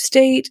other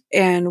state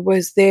and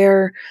was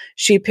there.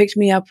 She picked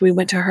me up. We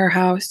went to her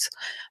house.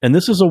 And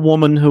this is a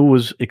woman who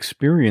was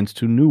experienced,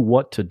 who knew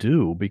what to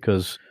do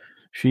because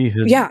she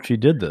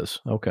did this.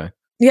 Okay.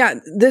 Yeah,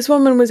 this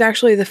woman was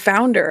actually the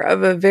founder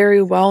of a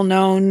very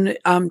well-known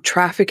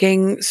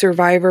trafficking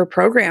survivor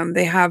program.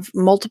 They have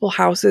multiple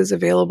houses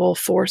available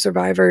for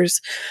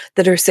survivors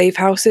that are safe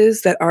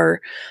houses that are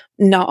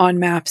not on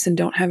maps and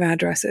don't have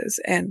addresses.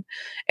 And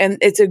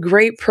it's a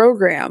great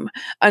program.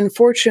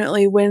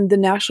 Unfortunately, when the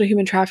National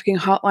Human Trafficking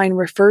Hotline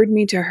referred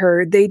me to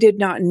her, they did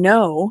not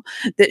know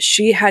that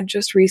she had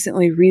just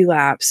recently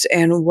relapsed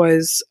and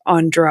was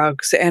on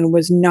drugs and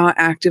was not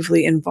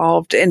actively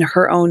involved in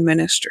her own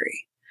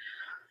ministry.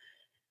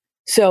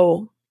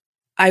 So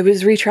I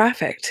was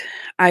re-trafficked.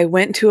 I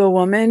went to a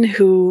woman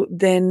who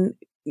then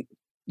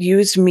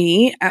used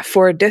me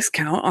for a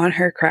discount on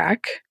her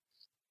crack.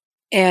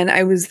 And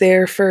I was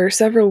there for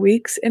several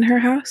weeks in her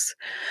house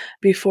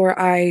before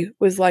I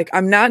was like,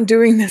 I'm not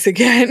doing this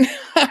again.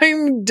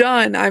 I'm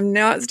done. I'm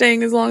not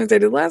staying as long as I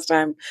did last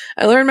time.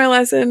 I learned my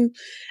lesson.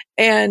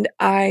 And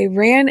I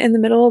ran in the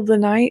middle of the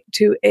night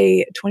to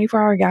a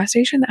 24-hour gas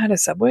station that had a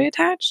Subway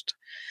attached.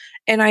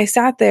 And I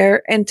sat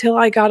there until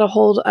I got a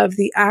hold of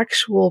the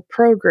actual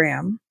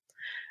program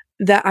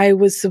that I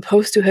was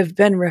supposed to have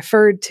been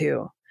referred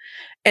to.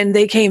 And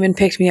they came and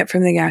picked me up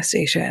from the gas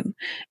station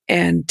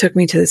and took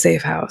me to the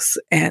safe house.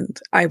 And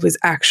I was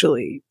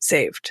actually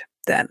saved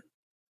then.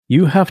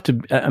 You have to,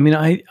 I mean,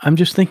 I'm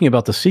just thinking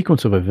about the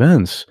sequence of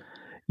events.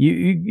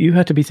 You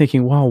had to be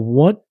thinking, wow,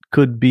 what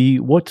could be,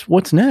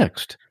 what's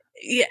next?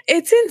 Yeah,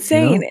 it's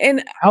insane.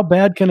 And how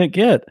bad can it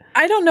get?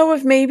 I don't know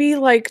if maybe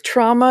like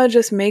trauma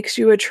just makes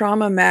you a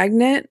trauma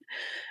magnet.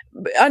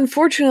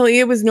 Unfortunately,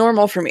 it was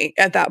normal for me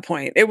at that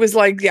point. It was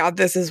like, yeah,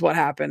 this is what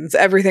happens.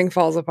 Everything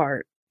falls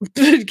apart.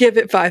 Give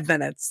it 5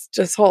 minutes.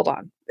 Just hold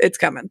on. It's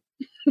coming.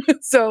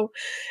 So,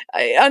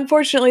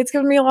 unfortunately, it's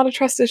given me a lot of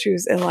trust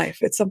issues in life.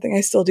 It's something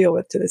I still deal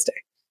with to this day.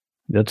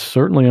 That's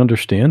certainly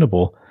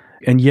understandable.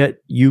 And yet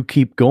you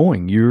keep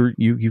going.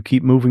 You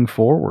keep moving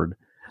forward.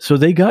 So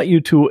they got you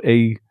to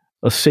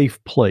a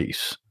safe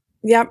place.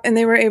 Yep. And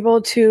they were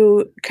able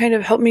to kind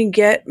of help me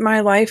get my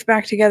life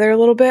back together a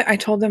little bit. I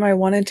told them I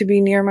wanted to be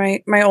near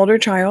my older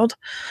child.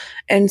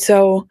 And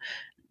so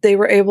they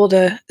were able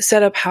to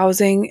set up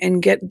housing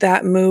and get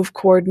that move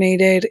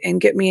coordinated and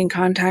get me in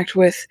contact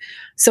with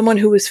someone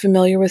who was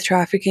familiar with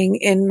trafficking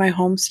in my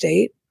home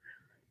state.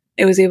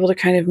 I was able to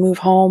kind of move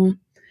home,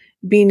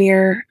 be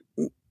near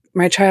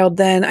my child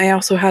then. I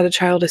also had a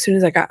child as soon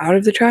as I got out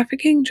of the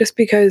trafficking, just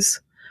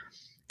because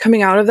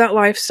coming out of that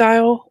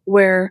lifestyle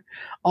where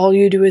all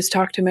you do is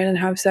talk to men and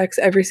have sex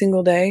every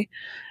single day,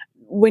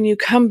 when you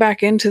come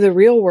back into the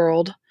real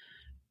world,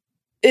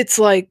 it's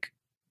like,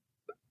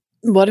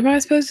 what am I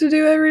supposed to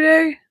do every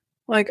day?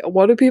 Like,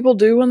 what do people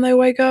do when they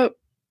wake up?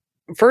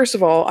 First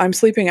of all, I'm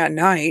sleeping at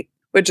night,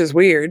 which is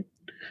weird.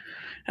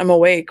 I'm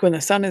awake when the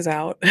sun is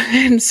out.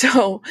 And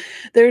so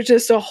there's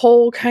just a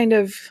whole kind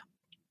of,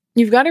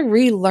 you've got to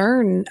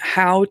relearn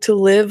how to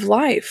live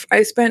life.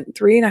 I spent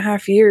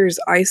 3.5 years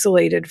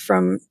isolated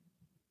from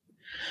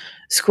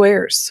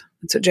squares.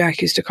 That's what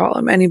Jack used to call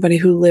them. Anybody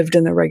who lived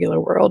in the regular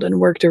world and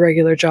worked a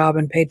regular job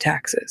and paid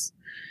taxes.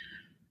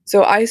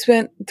 So I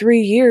spent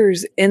 3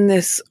 years in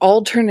this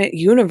alternate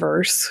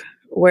universe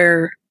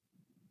where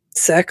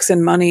sex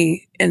and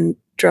money and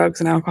drugs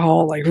and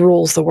alcohol like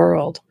rules the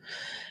world.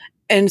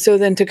 And so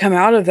then to come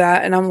out of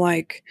that, and I'm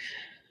like,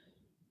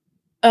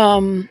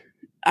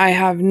 I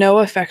have no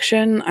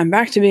affection. I'm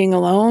back to being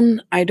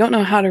alone. I don't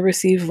know how to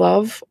receive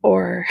love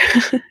or,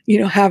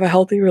 have a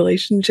healthy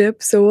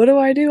relationship. So what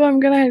do? I'm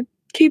going to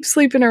keep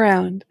sleeping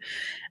around.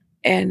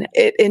 And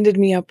it ended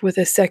me up with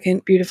a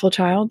second beautiful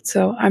child.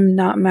 So I'm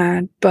not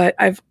mad, but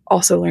I've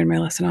also learned my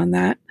lesson on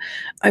that.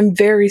 I'm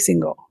very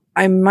single.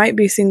 I might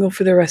be single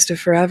for the rest of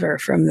forever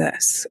from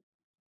this.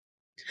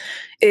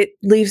 It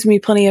leaves me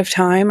plenty of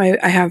time. I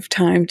have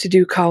time to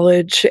do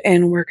college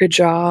and work a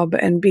job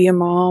and be a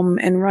mom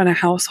and run a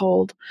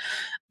household.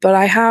 But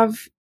I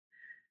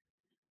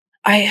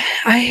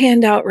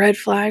hand out red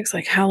flags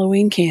like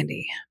Halloween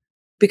candy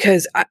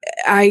because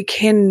I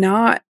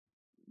cannot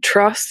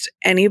trust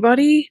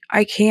anybody.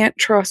 I can't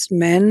trust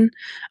men.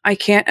 I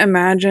can't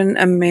imagine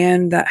a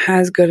man that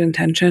has good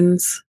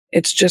intentions.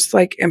 It's just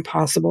like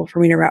impossible for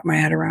me to wrap my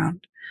head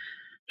around.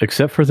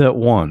 Except for that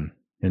one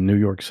in New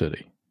York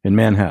City, in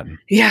Manhattan.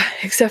 Yeah,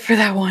 except for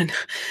that one.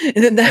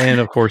 And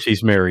of course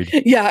he's married.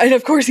 Yeah, and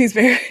of course he's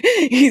married.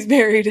 He's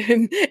married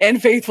and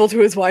faithful to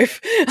his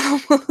wife.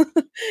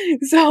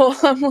 So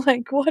I'm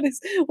like, what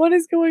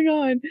is going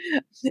on?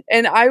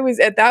 And I was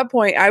at that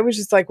point, I was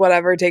just like,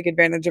 whatever, take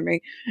advantage of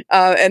me.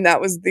 And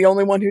that was the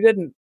only one who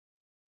didn't.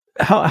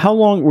 How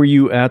long were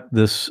you at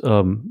this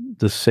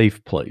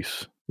safe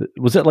place?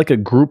 Was that like a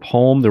group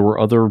home? There were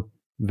other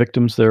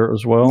victims there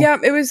as well? Yeah,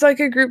 it was like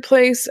a group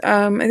place.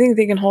 I think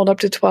they can hold up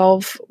to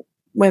 12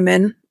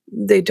 women.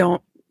 They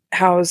don't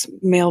house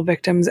male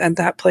victims at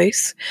that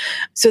place.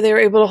 So they were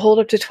able to hold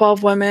up to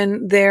 12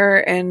 women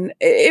there. And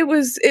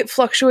it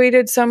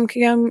fluctuated. Some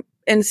came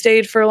and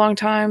stayed for a long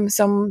time.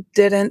 Some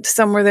didn't.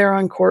 Some were there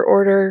on court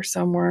order.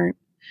 Some weren't.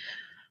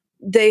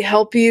 They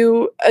help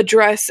you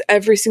address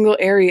every single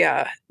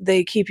area.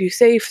 They keep you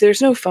safe.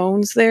 There's no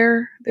phones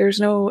there. There's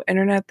no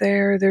internet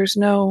there. There's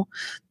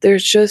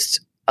just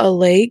a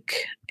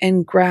lake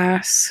and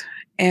grass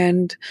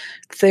and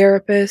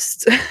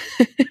therapists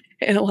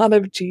and a lot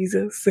of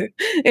Jesus.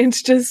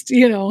 It's just,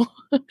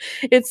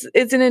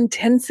 it's an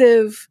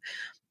intensive,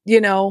 you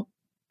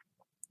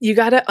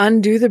got to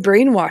undo the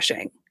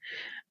brainwashing.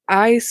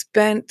 I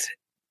spent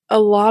a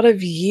lot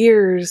of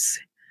years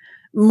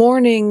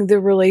mourning the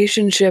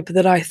relationship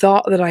that I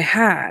thought that I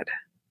had,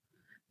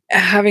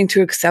 having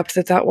to accept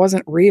that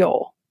wasn't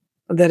real,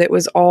 that it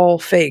was all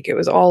fake. It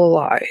was all a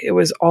lie. It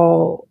was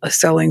all a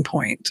selling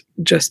point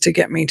just to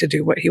get me to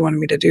do what he wanted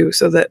me to do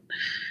so that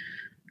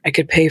I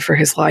could pay for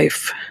his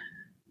life.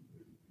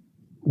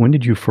 When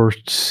did you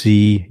first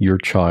see your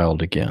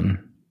child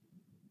again?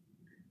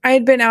 I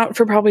had been out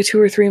for probably 2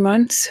 or 3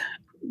 months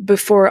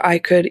before I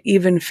could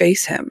even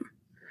face him.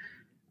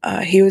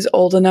 He was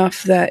old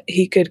enough that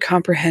he could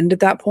comprehend at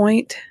that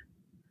point.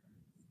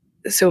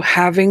 So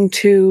having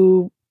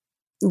to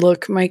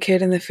look my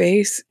kid in the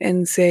face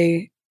and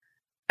say,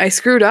 I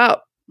screwed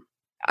up.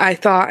 I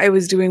thought I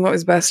was doing what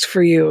was best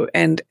for you,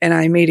 and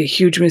I made a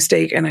huge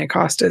mistake, and it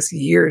cost us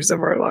years of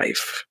our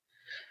life.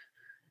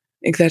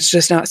 Like, that's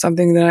just not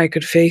something that I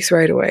could face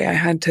right away. I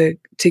had to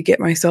get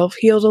myself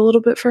healed a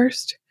little bit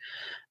first.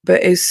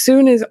 But as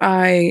soon as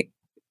I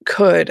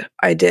could,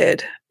 I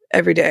did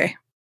every day.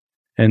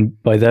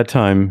 And by that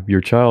time,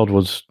 your child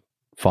was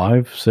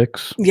 5,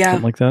 6,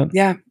 something like that?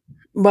 Yeah.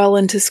 Well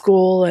into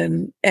school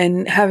and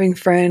having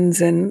friends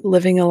and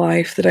living a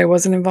life that I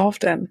wasn't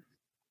involved in.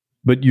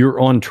 But you're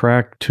on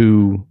track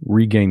to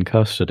regain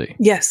custody.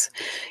 Yes.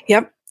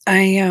 Yep. I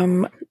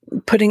am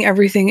putting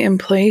everything in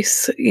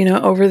place,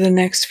 over the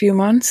next few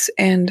months.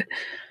 And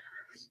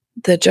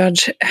the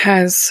judge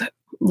has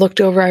looked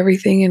over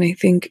everything and I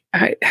think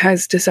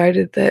has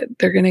decided that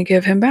they're going to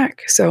give him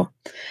back. So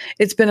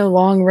it's been a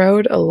long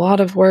road, a lot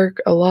of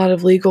work, a lot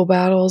of legal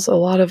battles, a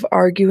lot of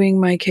arguing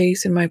my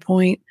case and my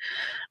point.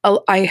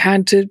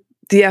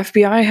 The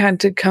FBI had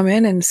to come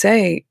in and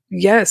say,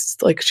 yes,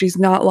 like, she's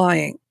not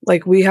lying.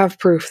 Like, we have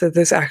proof that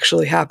this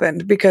actually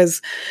happened,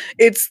 because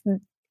it's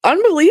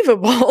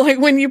unbelievable. Like,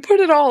 when you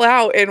put it all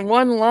out in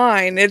one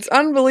line, it's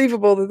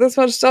unbelievable that this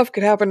much stuff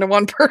could happen to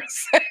one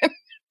person.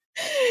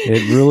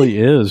 It really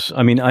is.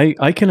 I mean,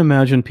 I can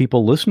imagine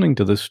people listening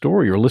to this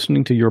story or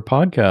listening to your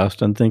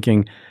podcast and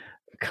thinking,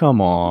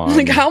 come on.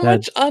 Like, how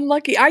much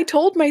unlucky. I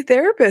told my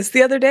therapist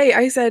the other day,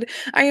 I said,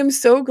 I am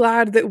so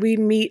glad that we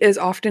meet as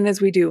often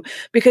as we do,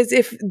 because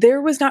if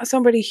there was not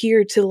somebody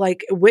here to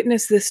like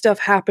witness this stuff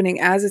happening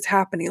as it's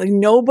happening, like,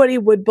 nobody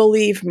would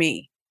believe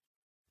me.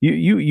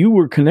 You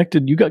were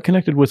connected, you got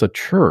connected with a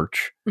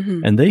church,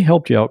 and they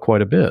helped you out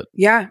quite a bit.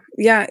 Yeah.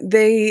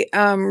 They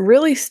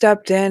really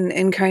stepped in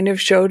and kind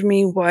of showed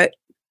me what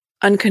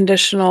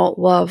unconditional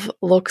love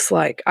looks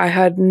like. I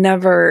had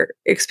never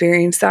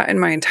experienced that in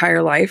my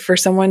entire life, for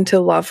someone to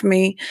love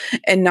me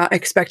and not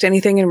expect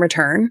anything in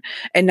return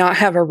and not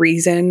have a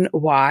reason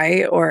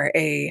why, or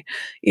a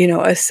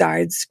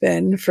side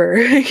spin for,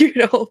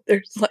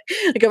 there's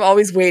like I'm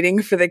always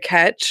waiting for the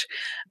catch.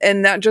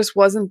 And that just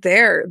wasn't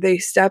there. They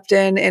stepped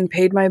in and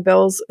paid my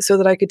bills so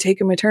that I could take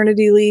a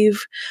maternity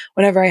leave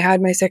whenever I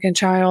had my second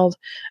child.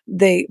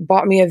 They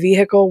bought me a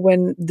vehicle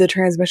when the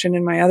transmission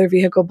in my other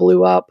vehicle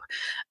blew up.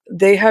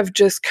 They have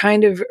just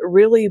kind of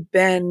really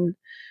been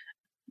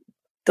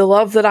the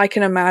love that I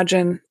can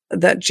imagine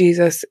that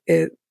Jesus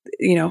is,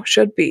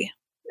 should be,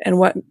 and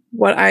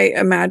what I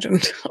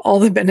imagined all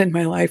the men in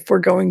my life were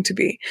going to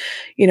be,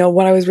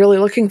 what I was really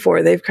looking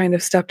for. They've kind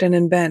of stepped in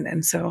and been.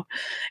 And so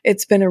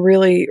it's been a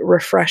really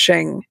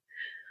refreshing,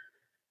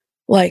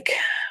 like,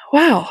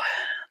 wow,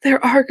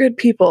 there are good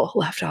people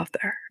left out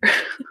there.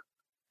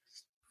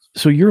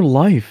 So your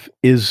life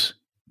is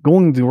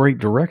going the right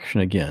direction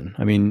again.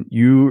 I mean,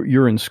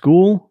 you're in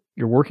school,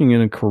 you're working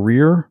in a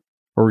career,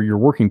 or you're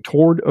working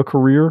toward a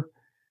career,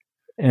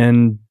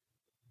 and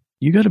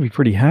you got to be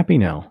pretty happy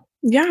now.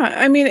 Yeah,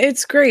 I mean,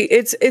 it's great.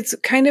 It's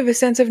kind of a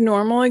sense of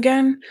normal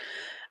again.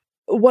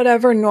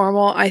 Whatever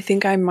normal I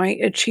think I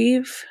might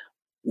achieve,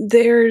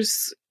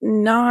 it's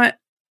never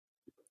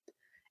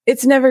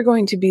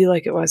going to be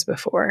like it was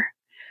before.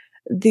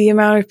 The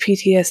amount of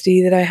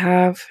PTSD that I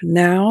have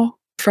now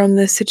from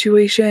this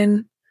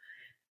situation,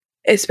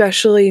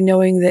 especially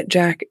knowing that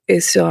Jack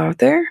is still out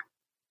there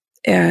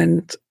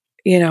and,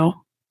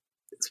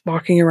 is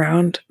walking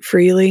around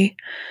freely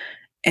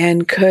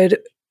and could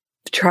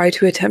try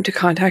to attempt to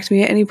contact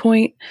me at any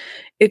point.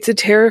 It's a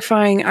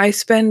terrifying, I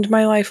spend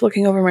my life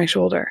looking over my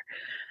shoulder,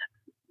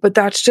 but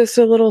that's just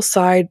a little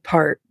side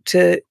part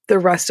to the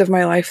rest of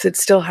my life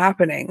that's still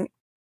happening.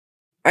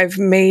 I've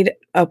made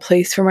a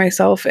place for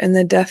myself in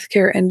the death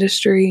care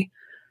industry.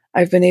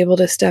 I've been able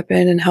to step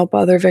in and help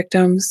other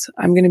victims.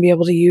 I'm going to be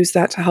able to use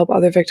that to help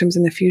other victims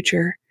in the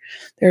future.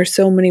 There are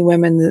so many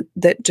women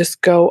that just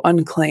go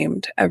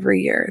unclaimed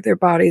every year. Their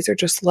bodies are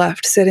just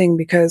left sitting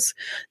because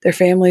their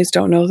families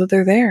don't know that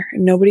they're there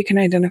and nobody can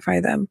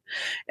identify them.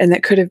 And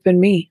that could have been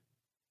me.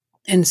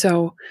 And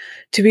so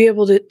to be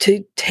able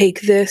to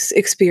take this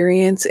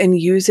experience and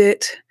use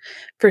it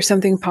for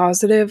something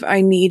positive, I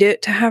need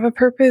it to have a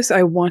purpose.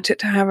 I want it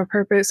to have a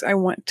purpose. I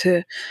want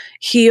to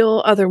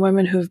heal other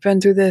women who have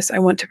been through this. I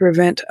want to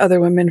prevent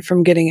other women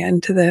from getting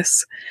into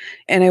this.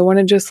 And I want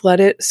to just let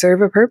it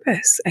serve a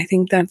purpose. I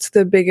think that's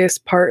the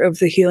biggest part of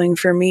the healing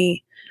for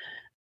me.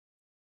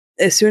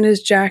 As soon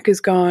as Jack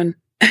is gone,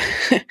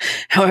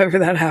 however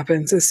that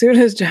happens, as soon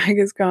as Jack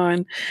is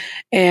gone,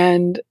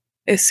 and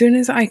as soon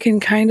as I can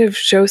kind of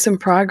show some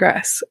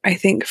progress, I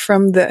think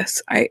from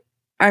this,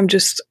 I'm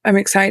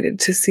excited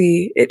to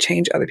see it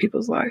change other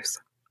people's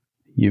lives.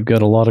 You've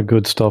got a lot of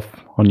good stuff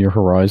on your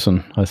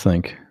horizon, I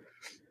think.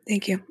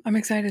 Thank you. I'm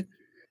excited.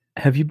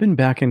 Have you been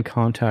back in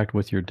contact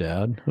with your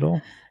dad at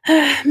all?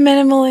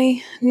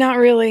 Minimally. Not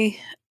really.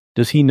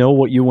 Does he know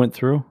what you went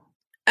through?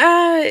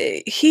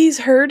 He's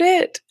heard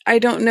it. I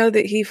don't know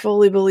that he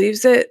fully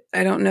believes it.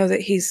 I don't know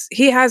that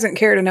he hasn't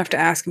cared enough to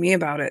ask me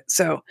about it.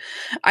 So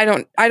I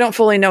don't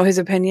fully know his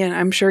opinion.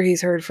 I'm sure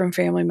he's heard from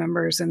family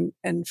members and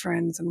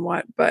friends and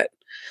but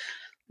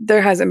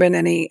there hasn't been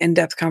any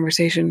in-depth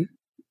conversation.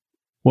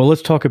 Well,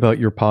 let's talk about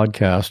your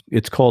podcast.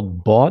 It's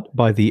called Bought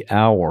by the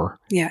Hour.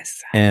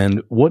 Yes.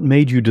 And what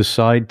made you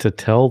decide to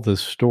tell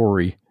this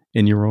story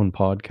in your own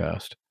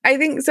podcast? I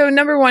think so.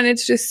 Number one,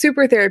 it's just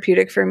super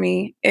therapeutic for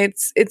me.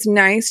 It's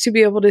nice to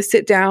be able to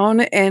sit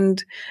down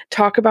and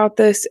talk about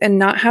this and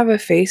not have a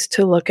face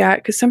to look at,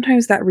 because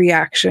sometimes that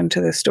reaction to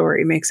the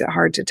story makes it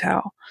hard to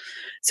tell.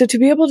 So to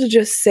be able to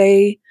just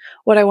say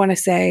what I want to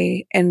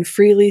say and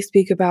freely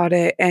speak about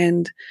it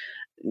and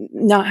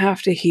not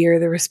have to hear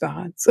the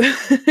response.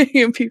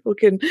 People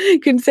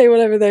can say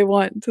whatever they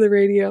want to the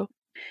radio.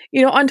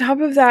 On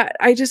top of that,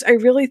 I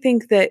really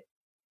think that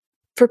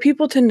for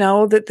people to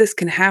know that this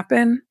can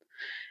happen,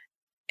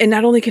 and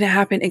not only can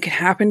it can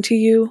happen to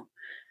you,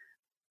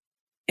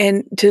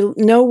 and to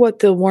know what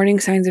the warning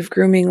signs of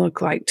grooming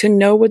look like, to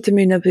know what the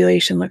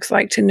manipulation looks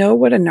like, to know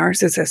what a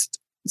narcissist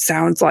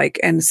sounds like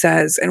and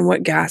says, and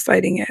what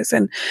gaslighting is.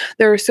 And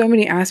there are so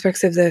many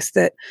aspects of this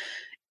that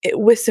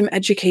with some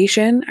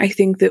education, I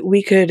think that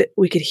we could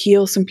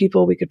heal some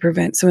people, we could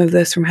prevent some of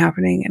this from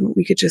happening, and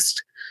we could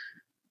just,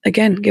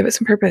 again, give it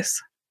some purpose.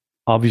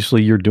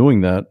 Obviously, you're doing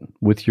that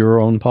with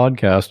your own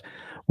podcast.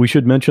 We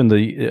should mention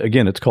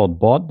it's called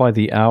Bought by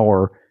the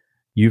Hour.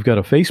 You've got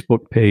a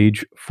Facebook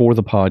page for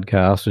the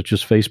podcast. It's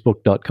just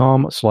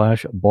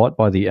facebook.com/Bought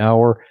by the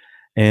Hour.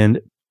 And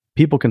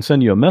people can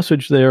send you a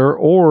message there,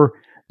 or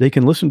they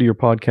can listen to your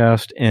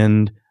podcast,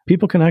 and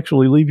people can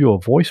actually leave you a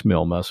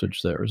voicemail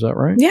message there. Is that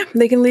right? Yeah,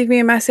 they can leave me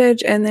a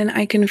message, and then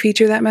I can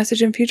feature that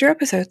message in future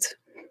episodes.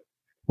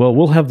 Well,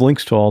 we'll have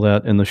links to all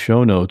that in the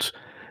show notes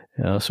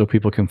so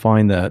people can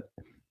find that.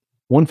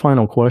 One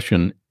final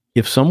question.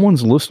 If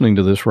someone's listening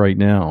to this right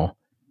now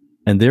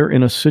and they're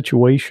in a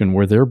situation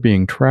where they're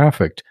being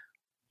trafficked,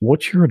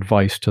 what's your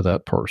advice to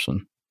that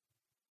person?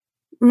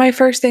 My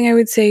first thing I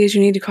would say is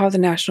you need to call the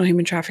National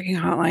Human Trafficking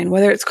Hotline.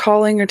 Whether it's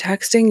calling or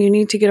texting, you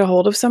need to get a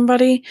hold of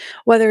somebody,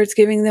 whether it's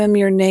giving them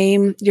your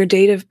name, your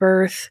date of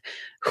birth,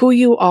 who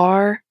you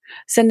are,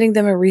 sending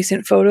them a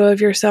recent photo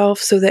of yourself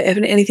so that if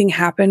anything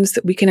happens,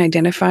 that we can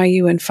identify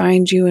you and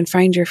find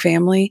your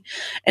family.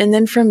 And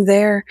then from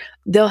there,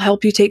 they'll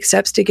help you take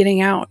steps to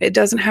getting out. It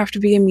doesn't have to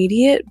be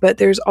immediate, but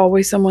there's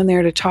always someone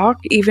there to talk,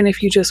 even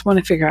if you just want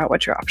to figure out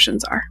what your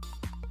options are.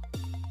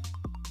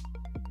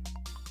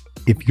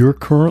 If you're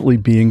currently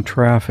being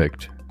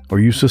trafficked or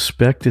you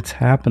suspect it's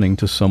happening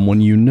to someone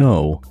you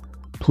know,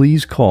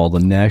 please call the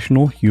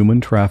National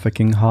Human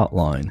Trafficking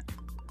Hotline.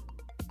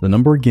 The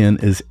number again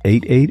is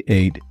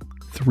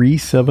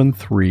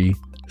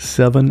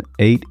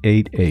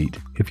 888-373-7888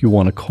 if you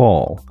want to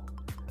call.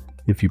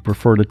 If you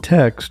prefer to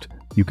text,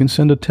 you can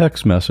send a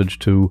text message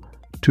to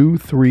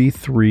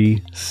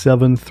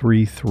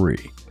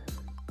 233-733.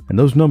 And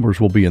those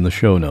numbers will be in the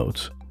show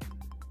notes.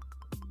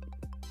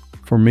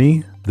 For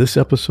me, this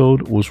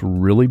episode was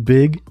really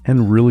big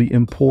and really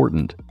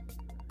important.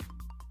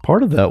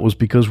 Part of that was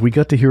because we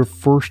got to hear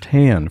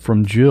firsthand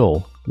from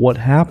Jill what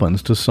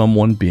happens to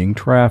someone being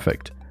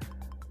trafficked.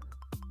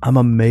 I'm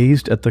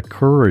amazed at the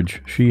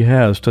courage she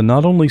has to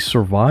not only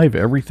survive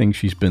everything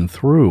she's been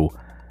through,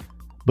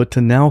 but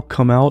to now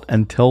come out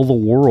and tell the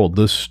world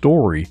this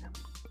story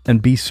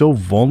and be so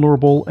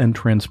vulnerable and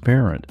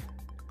transparent.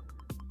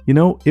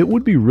 It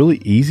would be really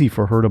easy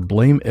for her to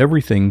blame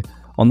everything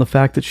on the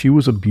fact that she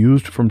was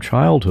abused from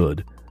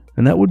childhood,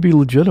 and that would be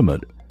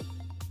legitimate.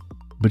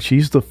 But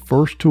she's the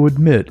first to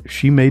admit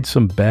she made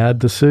some bad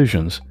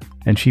decisions,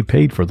 and she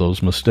paid for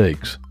those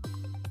mistakes.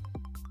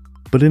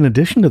 But in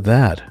addition to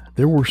that,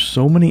 there were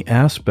so many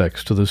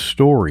aspects to this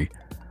story.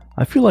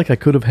 I feel like I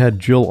could have had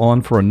Jill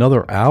on for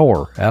another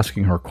hour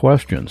asking her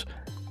questions.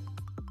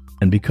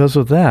 And because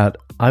of that,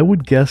 I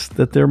would guess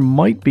that there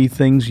might be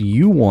things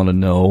you want to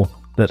know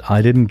that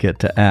I didn't get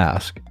to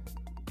ask.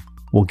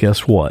 Well,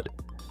 guess what?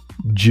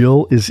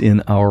 Jill is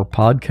in our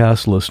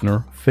podcast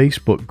listener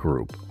Facebook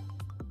group.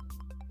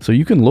 So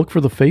you can look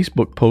for the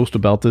Facebook post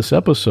about this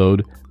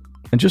episode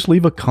and just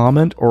leave a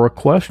comment or a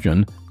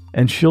question,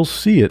 and she'll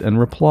see it and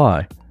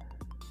reply.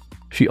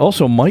 She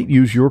also might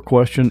use your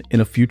question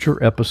in a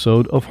future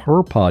episode of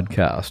her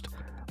podcast,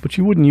 but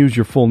she wouldn't use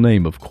your full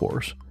name, of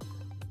course.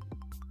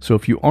 So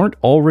if you aren't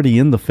already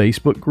in the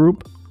Facebook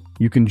group,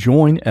 you can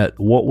join at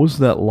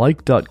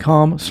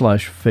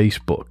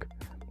whatwasthatlike.com/Facebook.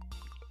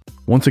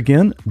 Once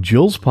again,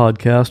 Jill's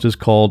podcast is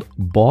called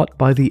Bought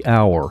by the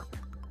Hour,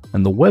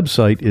 and the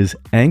website is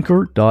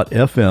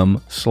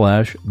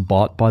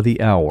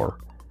anchor.fm/boughtbythehour.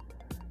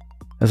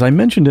 As I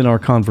mentioned in our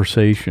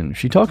conversation,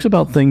 she talks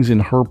about things in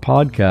her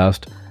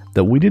podcast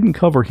that we didn't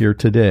cover here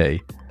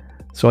today,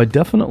 so I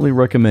definitely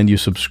recommend you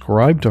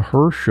subscribe to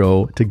her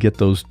show to get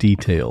those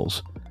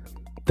details.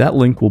 That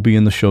link will be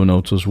in the show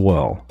notes as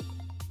well.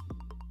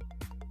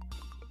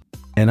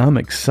 And I'm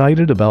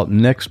excited about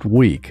next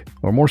week,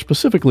 or more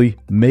specifically,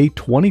 May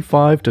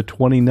 25 to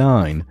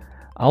 29.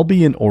 I'll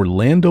be in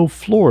Orlando,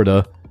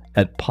 Florida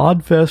at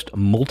Podfest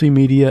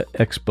Multimedia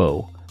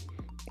Expo.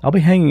 I'll be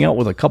hanging out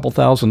with a couple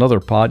thousand other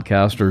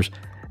podcasters,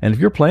 and if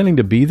you're planning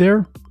to be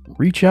there,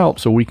 reach out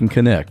so we can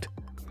connect.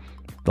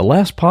 The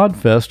last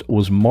Podfest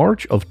was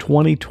March of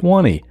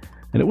 2020,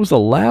 and it was the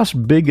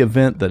last big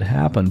event that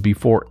happened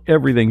before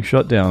everything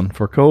shut down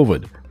for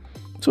COVID.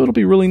 So it'll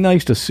be really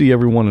nice to see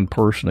everyone in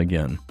person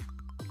again.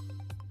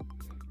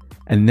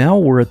 And now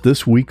we're at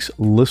this week's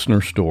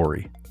listener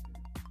story.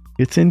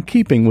 It's in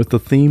keeping with the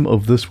theme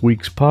of this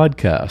week's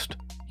podcast,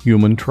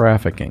 human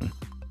trafficking.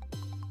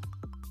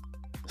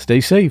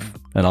 Stay safe,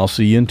 and I'll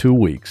see you in 2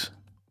 weeks.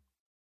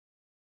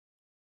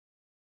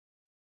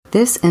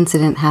 This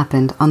incident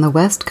happened on the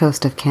west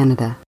coast of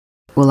Canada,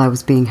 while I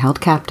was being held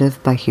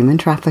captive by human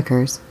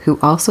traffickers who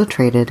also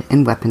traded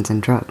in weapons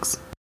and drugs.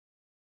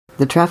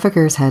 The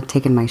traffickers had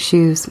taken my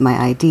shoes, my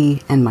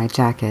ID, and my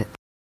jacket,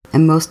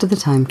 and most of the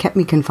time kept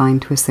me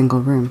confined to a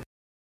single room.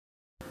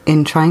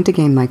 In trying to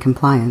gain my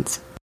compliance,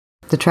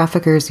 the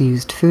traffickers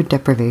used food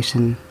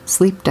deprivation,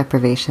 sleep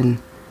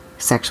deprivation,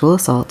 sexual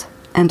assault,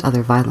 and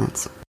other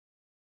violence.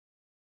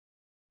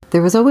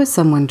 There was always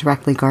someone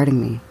directly guarding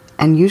me,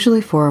 and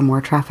usually 4 or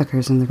more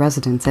traffickers in the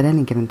residence at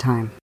any given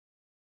time.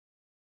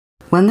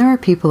 When there are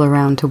people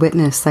around to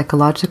witness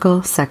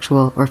psychological,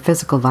 sexual, or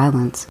physical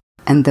violence,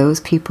 and those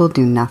people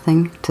do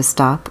nothing to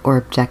stop or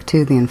object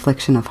to the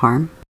infliction of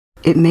harm,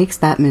 it makes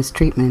that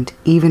mistreatment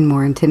even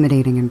more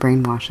intimidating and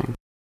brainwashing.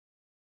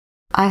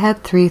 I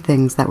had 3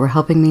 things that were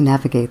helping me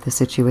navigate the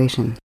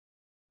situation.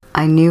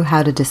 I knew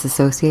how to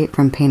disassociate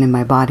from pain in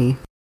my body.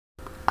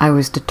 I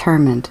was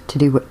determined to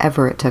do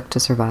whatever it took to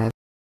survive.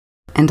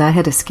 And I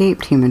had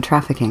escaped human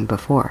trafficking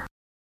before.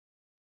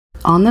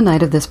 On the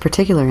night of this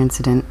particular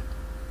incident,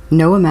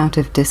 no amount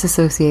of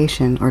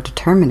disassociation or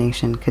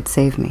determination could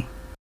save me.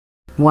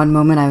 One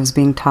moment I was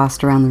being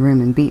tossed around the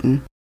room and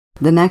beaten.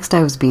 The next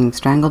I was being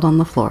strangled on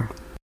the floor.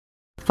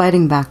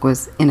 Fighting back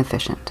was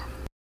inefficient.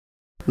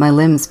 My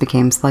limbs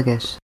became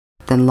sluggish,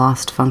 then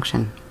lost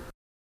function.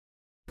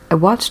 I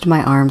watched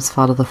my arms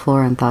fall to the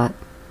floor and thought,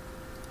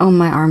 oh,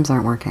 my arms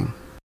aren't working.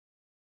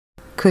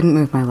 Couldn't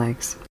move my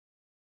legs.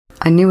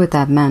 I knew what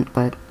that meant,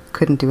 but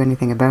couldn't do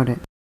anything about it.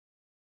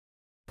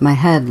 My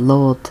head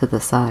lolled to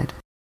the side.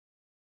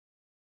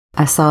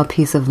 I saw a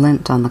piece of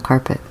lint on the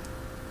carpet,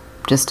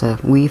 just a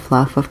wee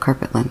fluff of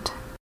carpet lint,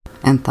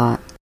 and thought,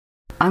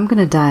 I'm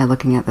gonna die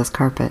looking at this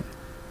carpet,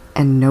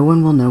 and no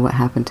one will know what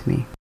happened to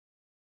me.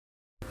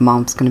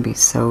 Mom's gonna be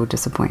so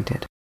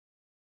disappointed.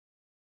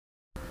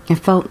 I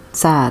felt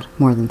sad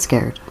more than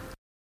scared.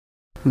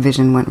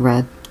 Vision went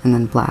red and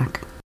then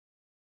black.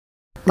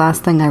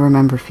 Last thing I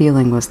remember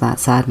feeling was that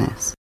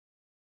sadness,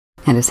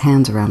 and his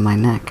hands around my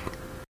neck.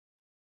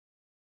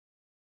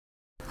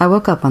 I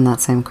woke up on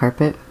that same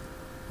carpet,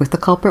 with the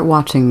culprit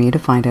watching me to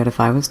find out if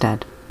I was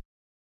dead.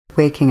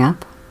 Waking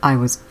up, I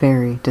was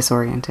very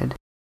disoriented.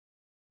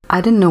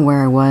 I didn't know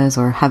where I was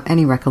or have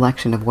any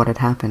recollection of what had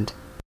happened.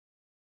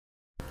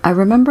 I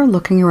remember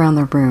looking around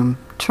the room,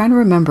 trying to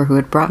remember who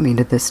had brought me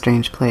to this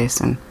strange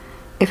place and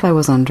if I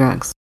was on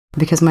drugs,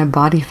 because my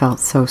body felt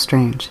so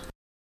strange.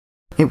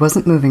 It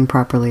wasn't moving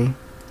properly,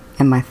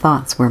 and my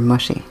thoughts were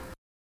mushy.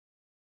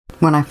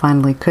 When I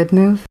finally could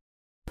move,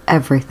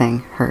 everything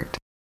hurt.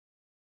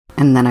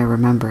 And then I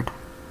remembered.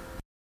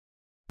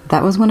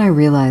 That was when I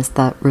realized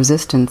that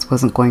resistance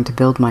wasn't going to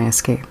build my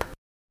escape,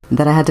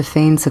 that I had to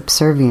feign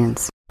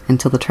subservience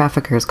until the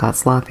traffickers got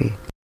sloppy.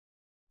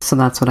 So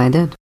that's what I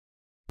did.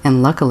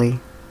 And luckily,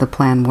 the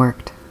plan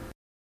worked.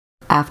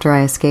 After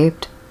I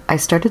escaped, I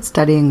started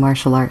studying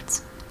martial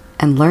arts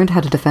and learned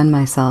how to defend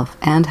myself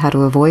and how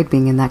to avoid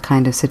being in that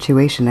kind of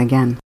situation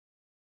again.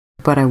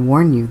 But I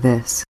warn you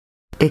this,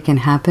 it can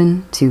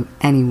happen to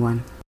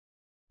anyone.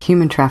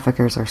 Human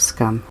traffickers are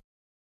scum.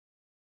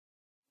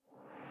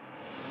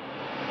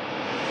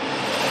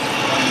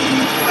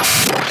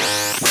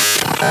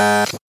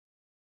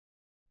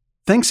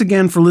 Thanks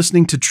again for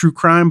listening to True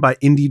Crime by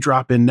Indie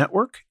Drop-In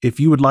Network. If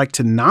you would like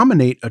to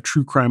nominate a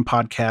true crime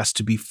podcast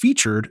to be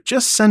featured,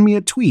 just send me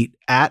a tweet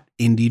at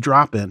Indie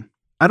Drop-In.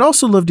 I'd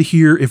also love to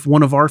hear if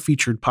one of our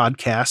featured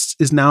podcasts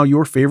is now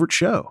your favorite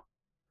show.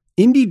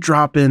 Indie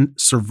Drop-In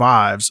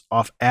survives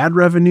off ad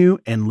revenue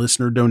and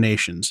listener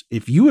donations.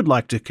 If you would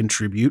like to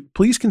contribute,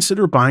 please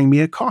consider buying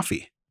me a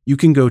coffee. You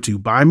can go to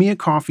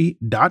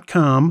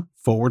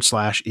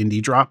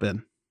buymeacoffee.com/Indie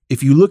Drop-In.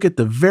 If you look at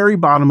the very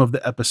bottom of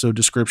the episode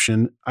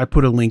description, I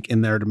put a link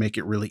in there to make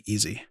it really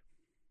easy.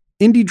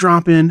 Indie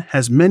Drop-In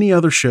has many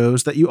other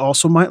shows that you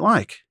also might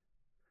like.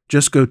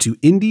 Just go to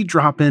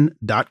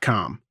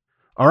indiedropin.com.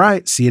 All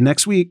right, see you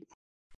next week.